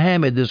ain't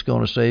Muhammad that's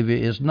going to save you.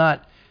 It's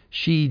not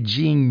Xi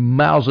Jinping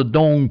Mao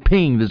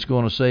Zedong that's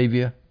going to save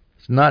you.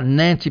 It's not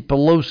Nancy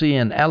Pelosi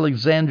and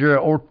Alexandria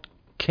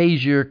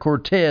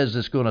Ocasio-Cortez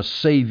that's going to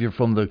save you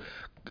from the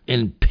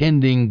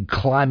impending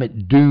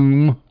climate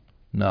doom.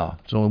 No,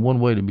 it's only one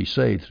way to be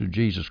saved, through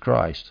Jesus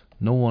Christ.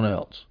 No one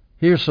else.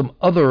 Here's some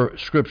other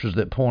scriptures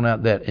that point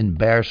out that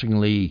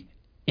embarrassingly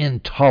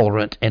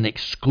intolerant and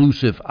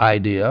exclusive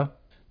idea.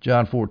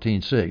 John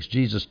 14:6.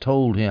 Jesus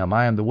told him,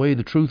 "I am the way,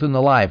 the truth, and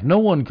the life. No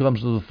one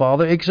comes to the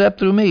Father except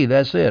through me."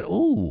 That's it.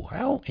 Ooh,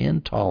 how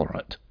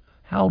intolerant.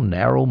 How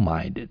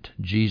narrow-minded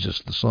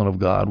Jesus, the Son of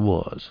God,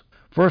 was.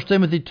 1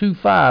 Timothy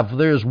 2:5. "For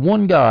there is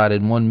one God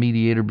and one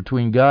mediator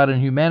between God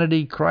and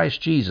humanity,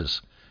 Christ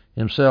Jesus,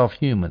 himself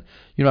human."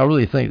 I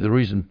really think the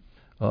reason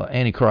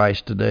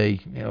Antichrist today,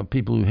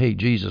 people who hate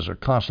Jesus, are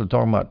constantly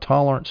talking about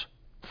tolerance.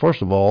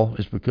 First of all,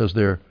 it's because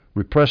they're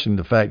repressing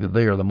the fact that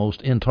they are the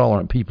most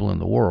intolerant people in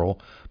the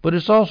world, but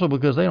it's also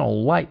because they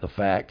don't like the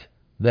fact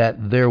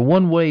that their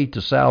one way to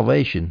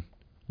salvation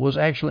was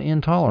actually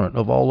intolerant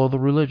of all other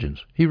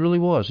religions. He really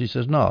was. He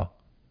says, no,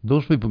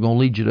 those people are going to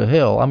lead you to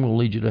hell. I'm going to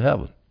lead you to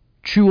heaven.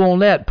 Chew on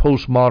that,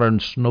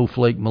 postmodern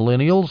snowflake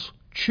millennials.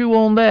 Chew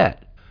on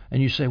that.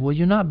 And you say, well,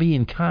 you're not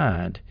being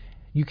kind.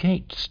 You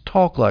can't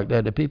talk like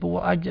that to people.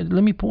 Well,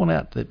 let me point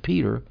out that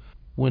Peter,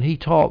 when he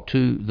talked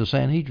to the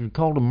Sanhedrin,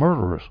 called them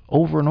murderers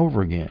over and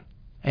over again.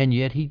 And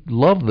yet he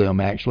loved them,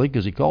 actually,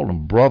 because he called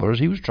them brothers.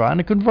 He was trying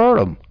to convert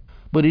them.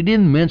 But he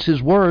didn't mince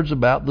his words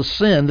about the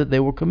sin that they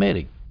were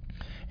committing.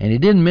 And he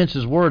didn't mince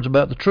his words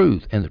about the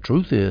truth. And the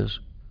truth is,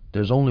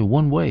 there's only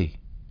one way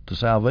to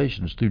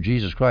salvation. It's through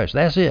Jesus Christ.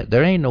 That's it.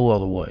 There ain't no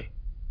other way.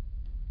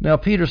 Now,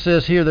 Peter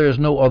says here there is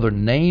no other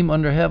name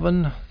under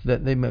heaven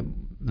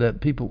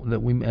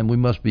we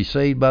must be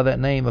saved by that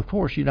name. Of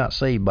course, you're not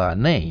saved by a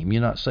name.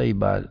 You're not saved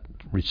by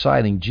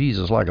reciting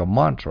Jesus like a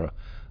mantra.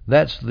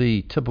 That's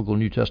the typical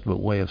New Testament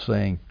way of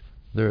saying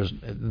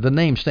the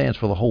name stands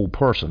for the whole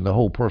person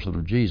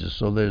of Jesus.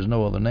 So there's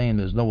no other name.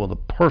 There's no other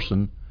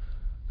person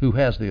who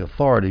has the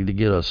authority to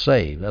get us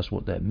saved. That's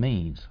what that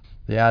means.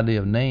 The idea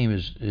of name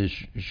is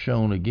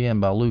shown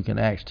again by Luke in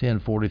Acts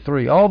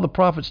 10:43. All the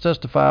prophets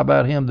testify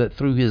about him that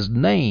through his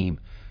name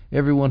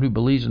everyone who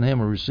believes in him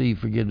will receive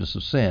forgiveness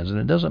of sins. And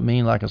it doesn't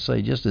mean, like I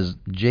say, just as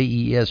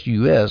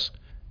JESUS.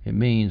 It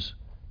means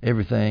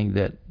everything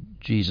that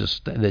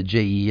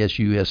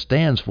JESUS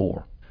stands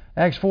for.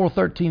 Acts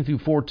 4:13 through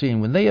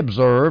 14. When they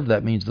observed,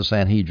 that means the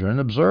Sanhedrin,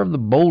 observed the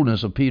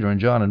boldness of Peter and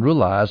John and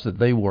realized that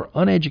they were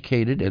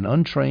uneducated and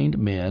untrained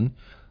men,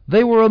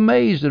 They were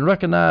amazed and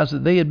recognized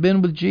that they had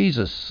been with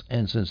Jesus.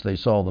 And since they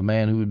saw the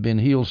man who had been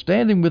healed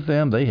standing with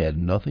them, they had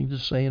nothing to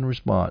say in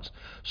response.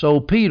 So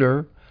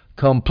Peter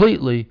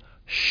completely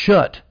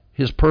shut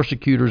his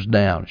persecutors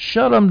down.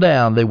 Shut them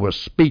down. They were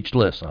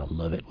speechless. I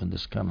love it when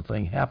this kind of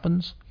thing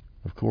happens.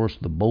 Of course,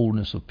 the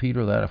boldness of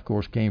Peter, that of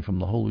course came from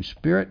the Holy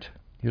Spirit.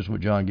 Here's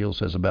what John Gill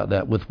says about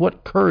that. With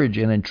what courage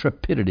and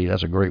intrepidity,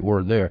 that's a great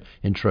word there,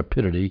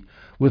 intrepidity.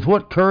 With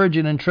what courage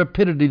and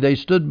intrepidity they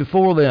stood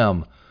before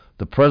them.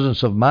 The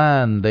presence of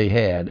mind they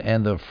had,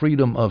 and the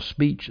freedom of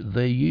speech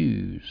they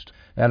used.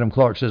 Adam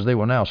Clark says they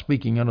were now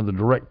speaking under the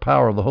direct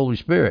power of the Holy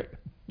Spirit.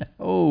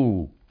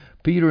 Oh,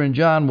 Peter and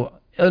John were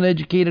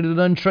uneducated and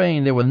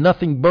untrained. They were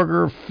nothing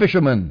burger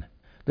fishermen.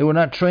 They were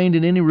not trained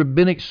in any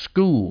rabbinic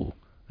school.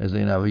 As the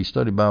NIV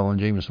Study Bible and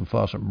Jameson,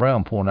 Fawcett, and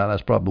Brown point out,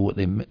 that's probably what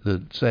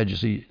the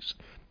Sadducees,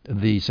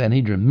 the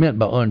Sanhedrin meant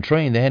by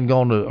untrained. They hadn't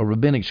gone to a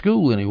rabbinic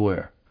school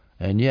anywhere.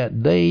 And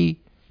yet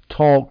they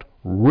talked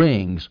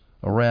rings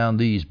around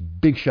these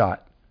big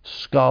shot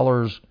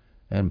scholars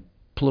and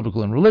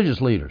political and religious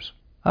leaders.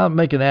 I'll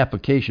make an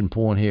application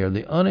point here.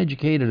 The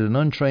uneducated and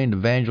untrained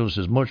evangelist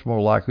is much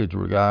more likely to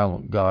rely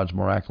on God's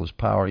miraculous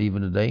power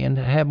even today and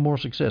to have more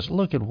success.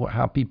 Look at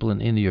how people in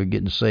India are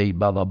getting saved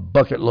by the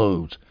bucket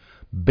loads.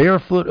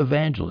 Barefoot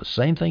evangelists,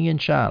 same thing in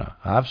China.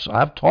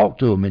 I've talked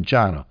to them in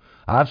China.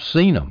 I've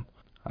seen them.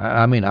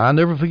 I mean, I'll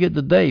never forget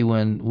the day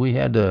when we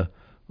had to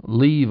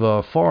leave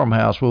a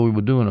farmhouse where we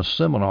were doing a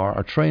seminar,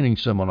 a training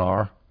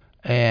seminar,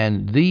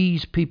 and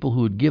these people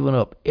who had given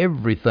up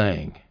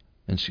everything,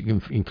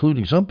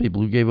 including some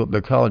people who gave up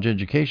their college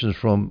educations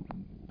from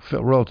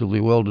relatively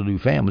well-to-do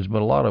families,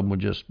 but a lot of them were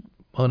just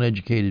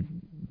uneducated.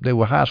 They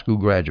were high school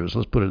graduates,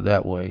 let's put it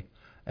that way,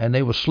 and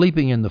they were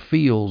sleeping in the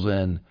fields,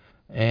 and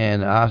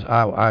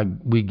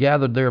we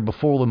gathered there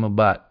before them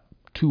about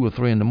 2 or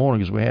 3 in the morning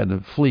because we had to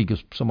flee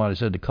because somebody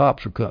said the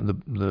cops were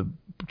coming, the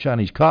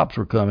Chinese cops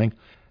were coming,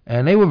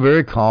 and they were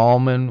very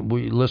calm, and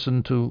we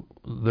listened to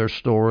their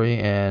story,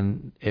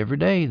 and every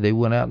day they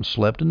went out and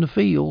slept in the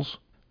fields.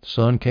 The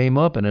sun came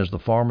up, and as the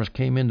farmers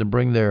came in to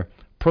bring their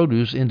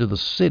produce into the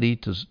city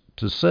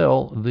to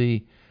sell,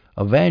 the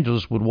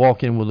evangelists would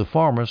walk in with the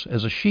farmers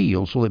as a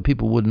shield so that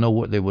people wouldn't know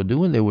what they were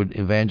doing. They would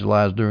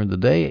evangelize during the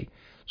day,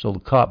 so the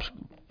cops,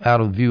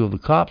 out of view of the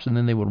cops, and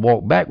then they would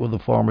walk back with the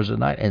farmers at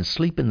night and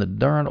sleep in the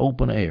darn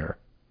open air.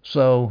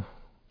 So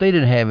they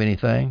didn't have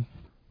anything.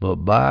 But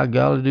by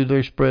golly, do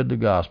they spread the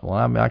gospel.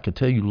 I mean, I could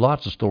tell you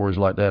lots of stories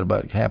like that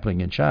about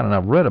happening in China, and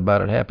I've read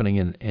about it happening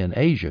in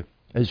Asia,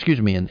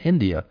 in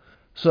India.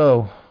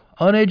 So,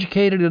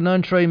 uneducated and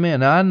untrained men.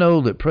 Now, I know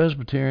that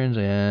Presbyterians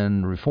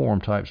and Reform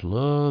types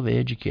love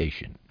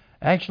education.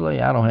 Actually,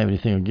 I don't have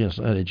anything against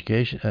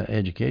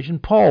education.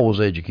 Paul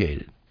was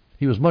educated.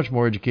 He was much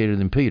more educated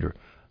than Peter.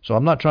 So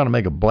I'm not trying to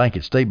make a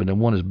blanket statement that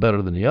one is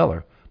better than the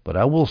other, but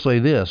I will say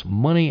this,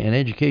 money and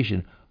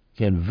education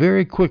can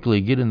very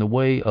quickly get in the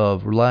way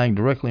of relying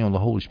directly on the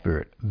Holy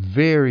Spirit.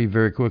 Very,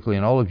 very quickly.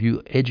 And all of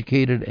you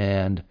educated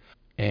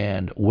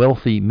and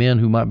wealthy men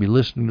who might be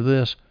listening to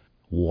this,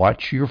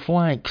 watch your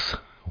flanks.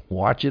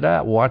 Watch it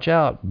out. Watch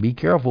out. Be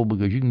careful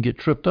because you can get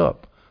tripped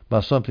up by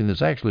something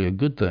that's actually a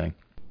good thing.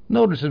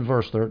 Notice in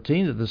verse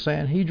 13 that the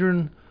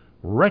Sanhedrin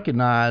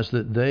recognized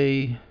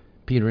that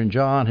Peter and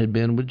John, had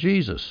been with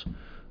Jesus.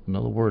 In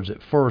other words,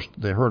 at first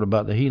they heard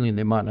about the healing.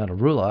 They might not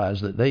have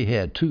realized that they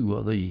had 2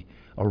 of the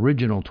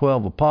original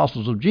 12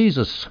 apostles of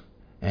Jesus,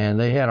 and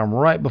they had them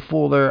right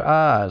before their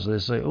eyes. They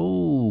say,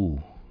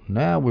 oh,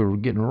 now we're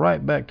getting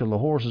right back to the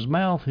horse's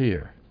mouth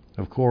here.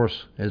 Of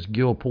course, as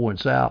Gill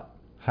points out,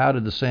 how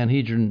did the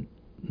Sanhedrin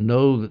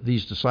know that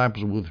these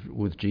disciples were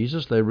with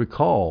Jesus? They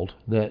recalled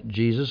that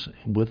Jesus,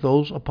 with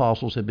those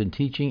apostles, had been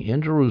teaching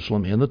in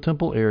Jerusalem, in the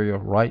temple area,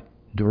 right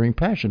during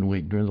Passion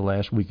Week, during the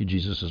last week of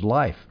Jesus'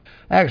 life.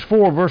 Acts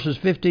 4, verses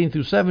 15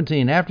 through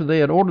 17, after they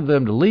had ordered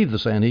them to leave the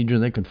Sanhedrin,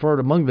 they conferred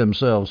among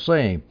themselves,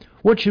 saying,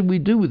 what should we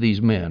do with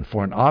these men?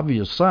 For an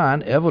obvious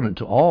sign, evident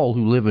to all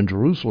who live in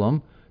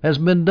Jerusalem, has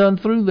been done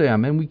through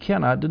them, and we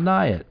cannot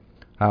deny it.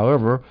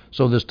 However,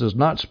 so this does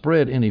not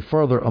spread any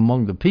further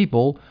among the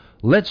people,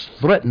 let's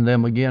threaten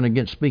them again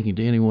against speaking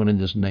to anyone in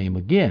this name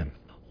again.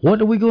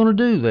 What are we going to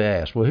do? They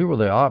asked. Well, here were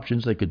their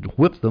options. They could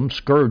whip them,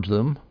 scourge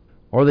them,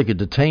 or they could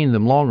detain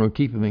them longer and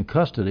keep them in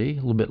custody, a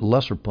little bit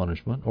lesser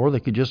punishment, or they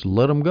could just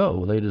let them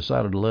go. They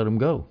decided to let them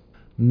go.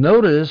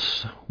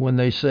 Notice when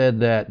they said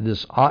that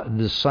this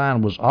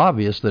sign was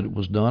obvious, that it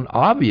was done,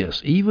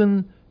 obvious.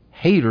 Even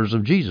haters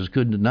of Jesus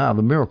couldn't deny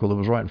the miracle that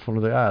was right in front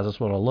of their eyes.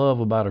 That's what I love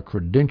about a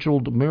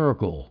credentialed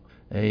miracle.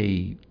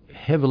 A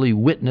heavily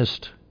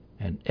witnessed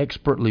and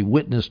expertly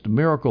witnessed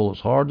miracle is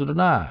hard to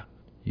deny.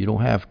 You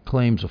don't have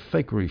claims of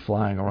fakery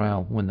flying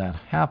around when that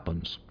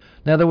happens.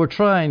 Now, they were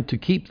trying to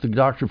keep the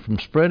doctrine from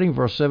spreading,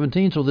 verse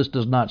 17, so this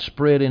does not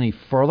spread any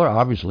further.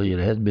 Obviously, it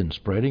has been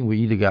spreading. We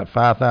either got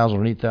 5,000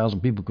 or 8,000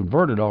 people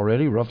converted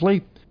already,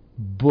 roughly.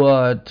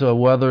 But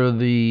whether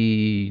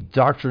the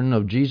doctrine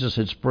of Jesus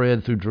had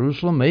spread through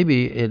Jerusalem,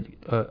 maybe it,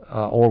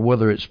 or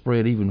whether it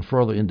spread even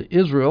further into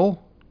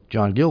Israel,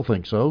 John Gill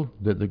thinks so,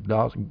 that the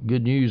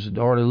good news had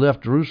already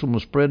left Jerusalem,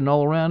 was spreading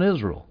all around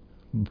Israel.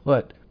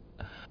 But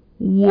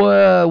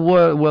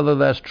whether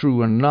that's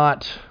true or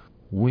not,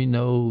 we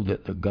know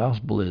that the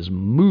gospel is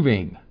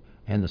moving,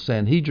 and the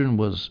Sanhedrin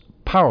was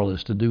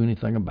powerless to do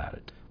anything about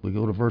it. We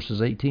go to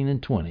verses 18,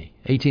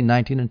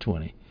 19, and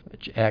 20,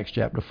 Acts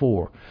chapter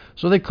 4.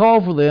 So they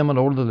called for them and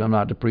ordered them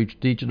not to preach or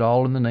teach at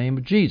all in the name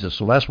of Jesus.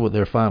 So that's what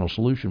their final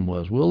solution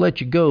was. We'll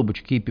let you go, but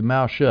you keep your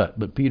mouth shut.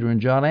 But Peter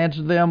and John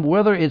answered them,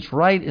 whether it's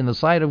right in the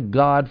sight of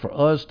God for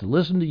us to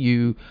listen to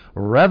you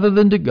rather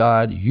than to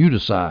God, you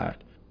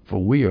decide.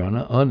 For we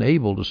are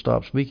unable to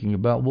stop speaking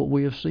about what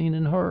we have seen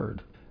and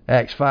heard.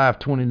 Acts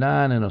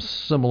 5:29, in a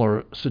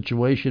similar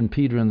situation,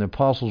 Peter and the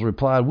apostles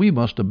replied, we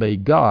must obey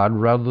God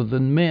rather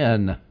than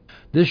men.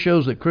 This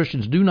shows that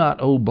Christians do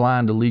not owe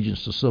blind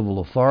allegiance to civil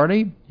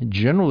authority.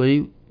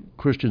 Generally,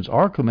 Christians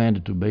are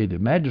commanded to obey the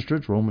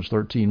magistrates, Romans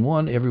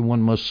 13:1.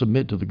 Everyone must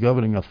submit to the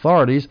governing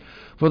authorities,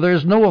 for there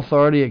is no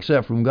authority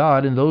except from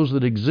God, and those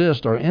that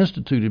exist are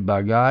instituted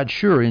by God.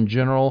 Sure, in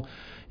general,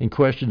 in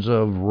questions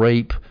of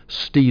rape,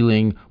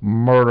 stealing,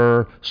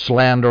 murder,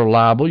 slander,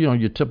 libel,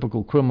 your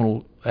typical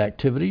criminal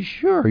activities,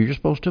 sure, you're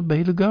supposed to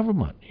obey the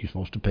government. You're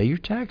supposed to pay your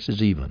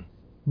taxes even.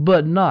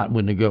 But not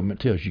when the government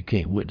tells you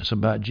can't witness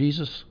about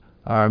Jesus.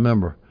 I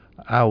remember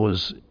I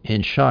was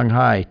in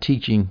Shanghai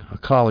teaching a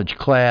college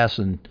class,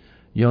 and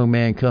a young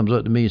man comes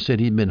up to me and said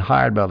he'd been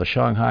hired by the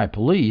Shanghai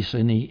police,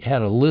 and he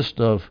had a list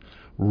of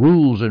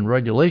rules and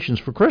regulations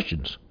for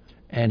Christians,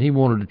 and he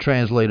wanted to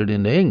translate it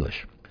into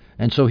English.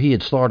 And so he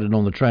had started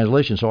on the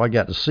translation, so I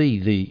got to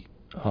see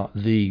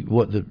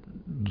what the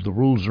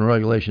rules and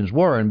regulations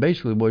were, and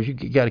basically was you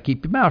got to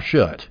keep your mouth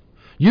shut.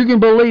 You can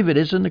believe it.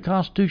 It's in the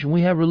Constitution.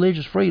 We have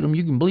religious freedom.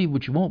 You can believe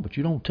what you want, but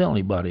you don't tell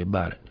anybody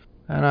about it.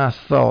 And I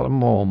thought,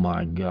 oh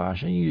my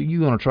gosh, you're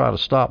going to try to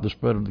stop the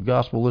spread of the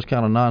gospel, this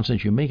kind of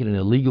nonsense. You're making it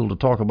illegal to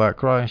talk about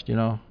Christ,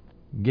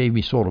 Gave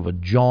me sort of a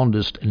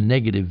jaundiced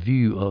negative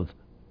view of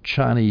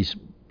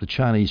the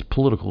Chinese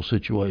political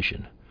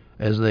situation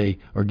as they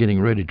are getting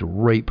ready to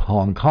rape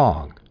Hong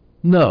Kong.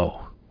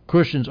 No,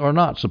 Christians are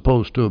not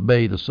supposed to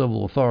obey the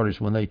civil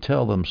authorities when they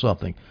tell them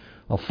something.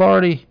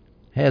 Authority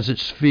has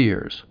its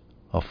spheres.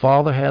 A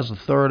father has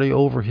authority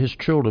over his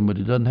children, but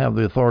he doesn't have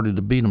the authority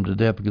to beat them to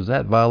death because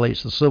that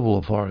violates the civil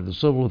authority. The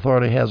civil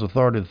authority has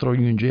authority to throw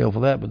you in jail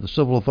for that, but the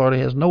civil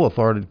authority has no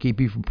authority to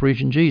keep you from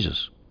preaching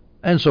Jesus,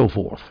 and so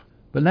forth.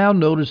 But now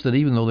notice that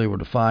even though they were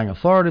defying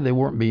authority, they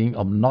weren't being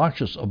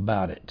obnoxious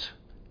about it.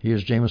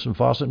 Here's Jamieson,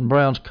 Fausset, and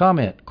Brown's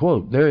comment,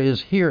 quote, there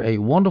is here a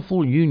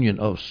wonderful union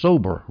of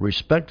sober,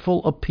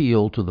 respectful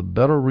appeal to the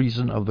better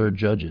reason of their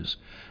judges,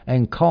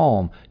 and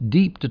calm,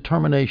 deep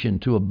determination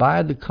to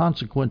abide the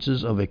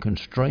consequences of a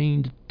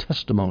constrained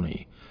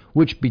testimony,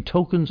 which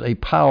betokens a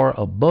power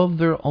above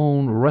their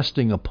own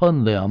resting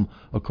upon them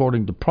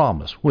according to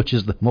promise, which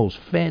is the most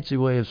fancy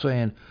way of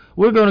saying,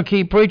 we're going to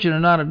keep preaching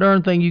and not a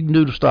darn thing you can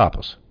do to stop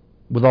us,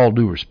 with all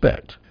due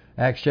respect.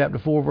 Acts chapter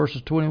 4,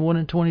 verses 21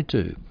 and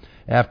 22.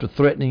 After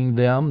threatening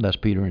them, that's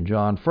Peter and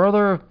John,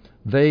 further,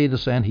 they, the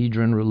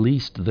Sanhedrin,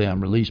 released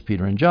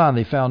Peter and John.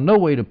 They found no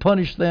way to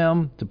punish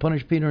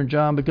Peter and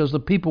John, because the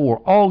people were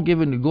all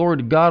giving the glory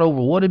to God over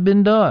what had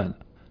been done.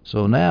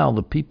 So now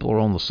the people are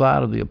on the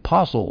side of the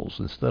apostles.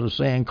 Instead of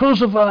saying,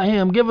 crucify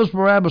him, give us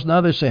Barabbas,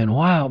 now they're saying,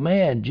 wow,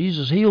 man,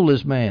 Jesus healed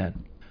this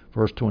man.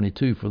 Verse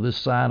 22, for this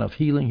sign of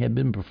healing had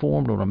been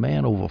performed on a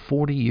man over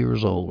 40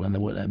 years old. And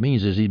what that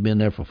means is he'd been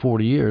there for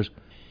 40 years.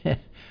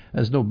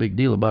 There's no big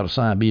deal about a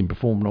sign being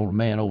performed on a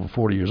man over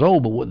 40 years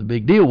old, but what the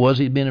big deal was,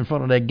 he'd been in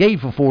front of that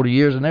gate for 40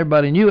 years, and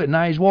everybody knew it, and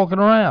now he's walking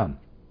around.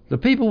 The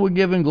people were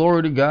giving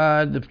glory to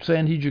God. The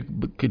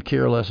Sanhedrin could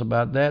care less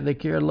about that. They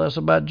cared less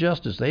about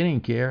justice. They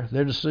didn't care.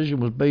 Their decision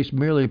was based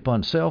merely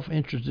upon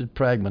self-interested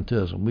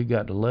pragmatism. We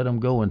got to let them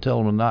go and tell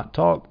them to not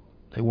talk.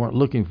 They weren't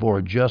looking for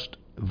a just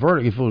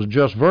verdict. If it was a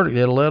just verdict,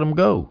 they'd let them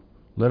go.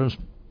 Let them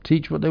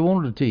teach what they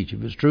wanted to teach.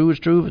 If it's true, it's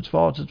true. If it's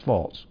false, it's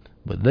false.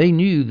 But they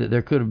knew that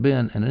there could have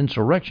been an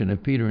insurrection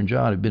if Peter and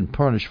John had been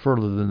punished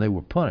further than they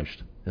were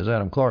punished, as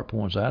Adam Clark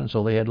points out, and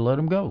so they had to let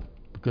them go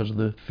because of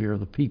the fear of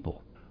the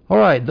people. All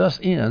right, thus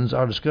ends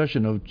our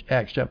discussion of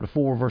Acts chapter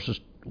 4, verses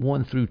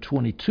 1 through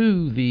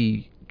 22,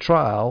 the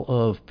trial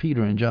of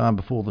Peter and John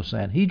before the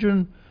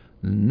Sanhedrin.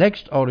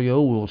 Next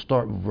audio, we'll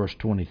start with verse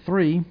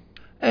 23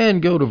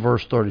 and go to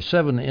verse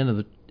 37,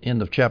 the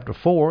end of chapter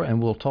 4,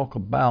 and we'll talk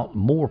about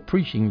more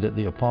preaching that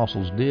the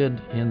apostles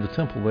did in the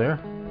temple there,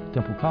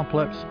 temple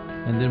complex,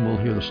 and then we'll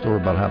hear the story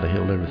about how they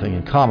held everything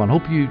in common.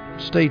 Hope you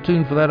stay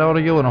tuned for that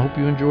audio, and I hope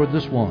you enjoyed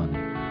this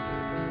one.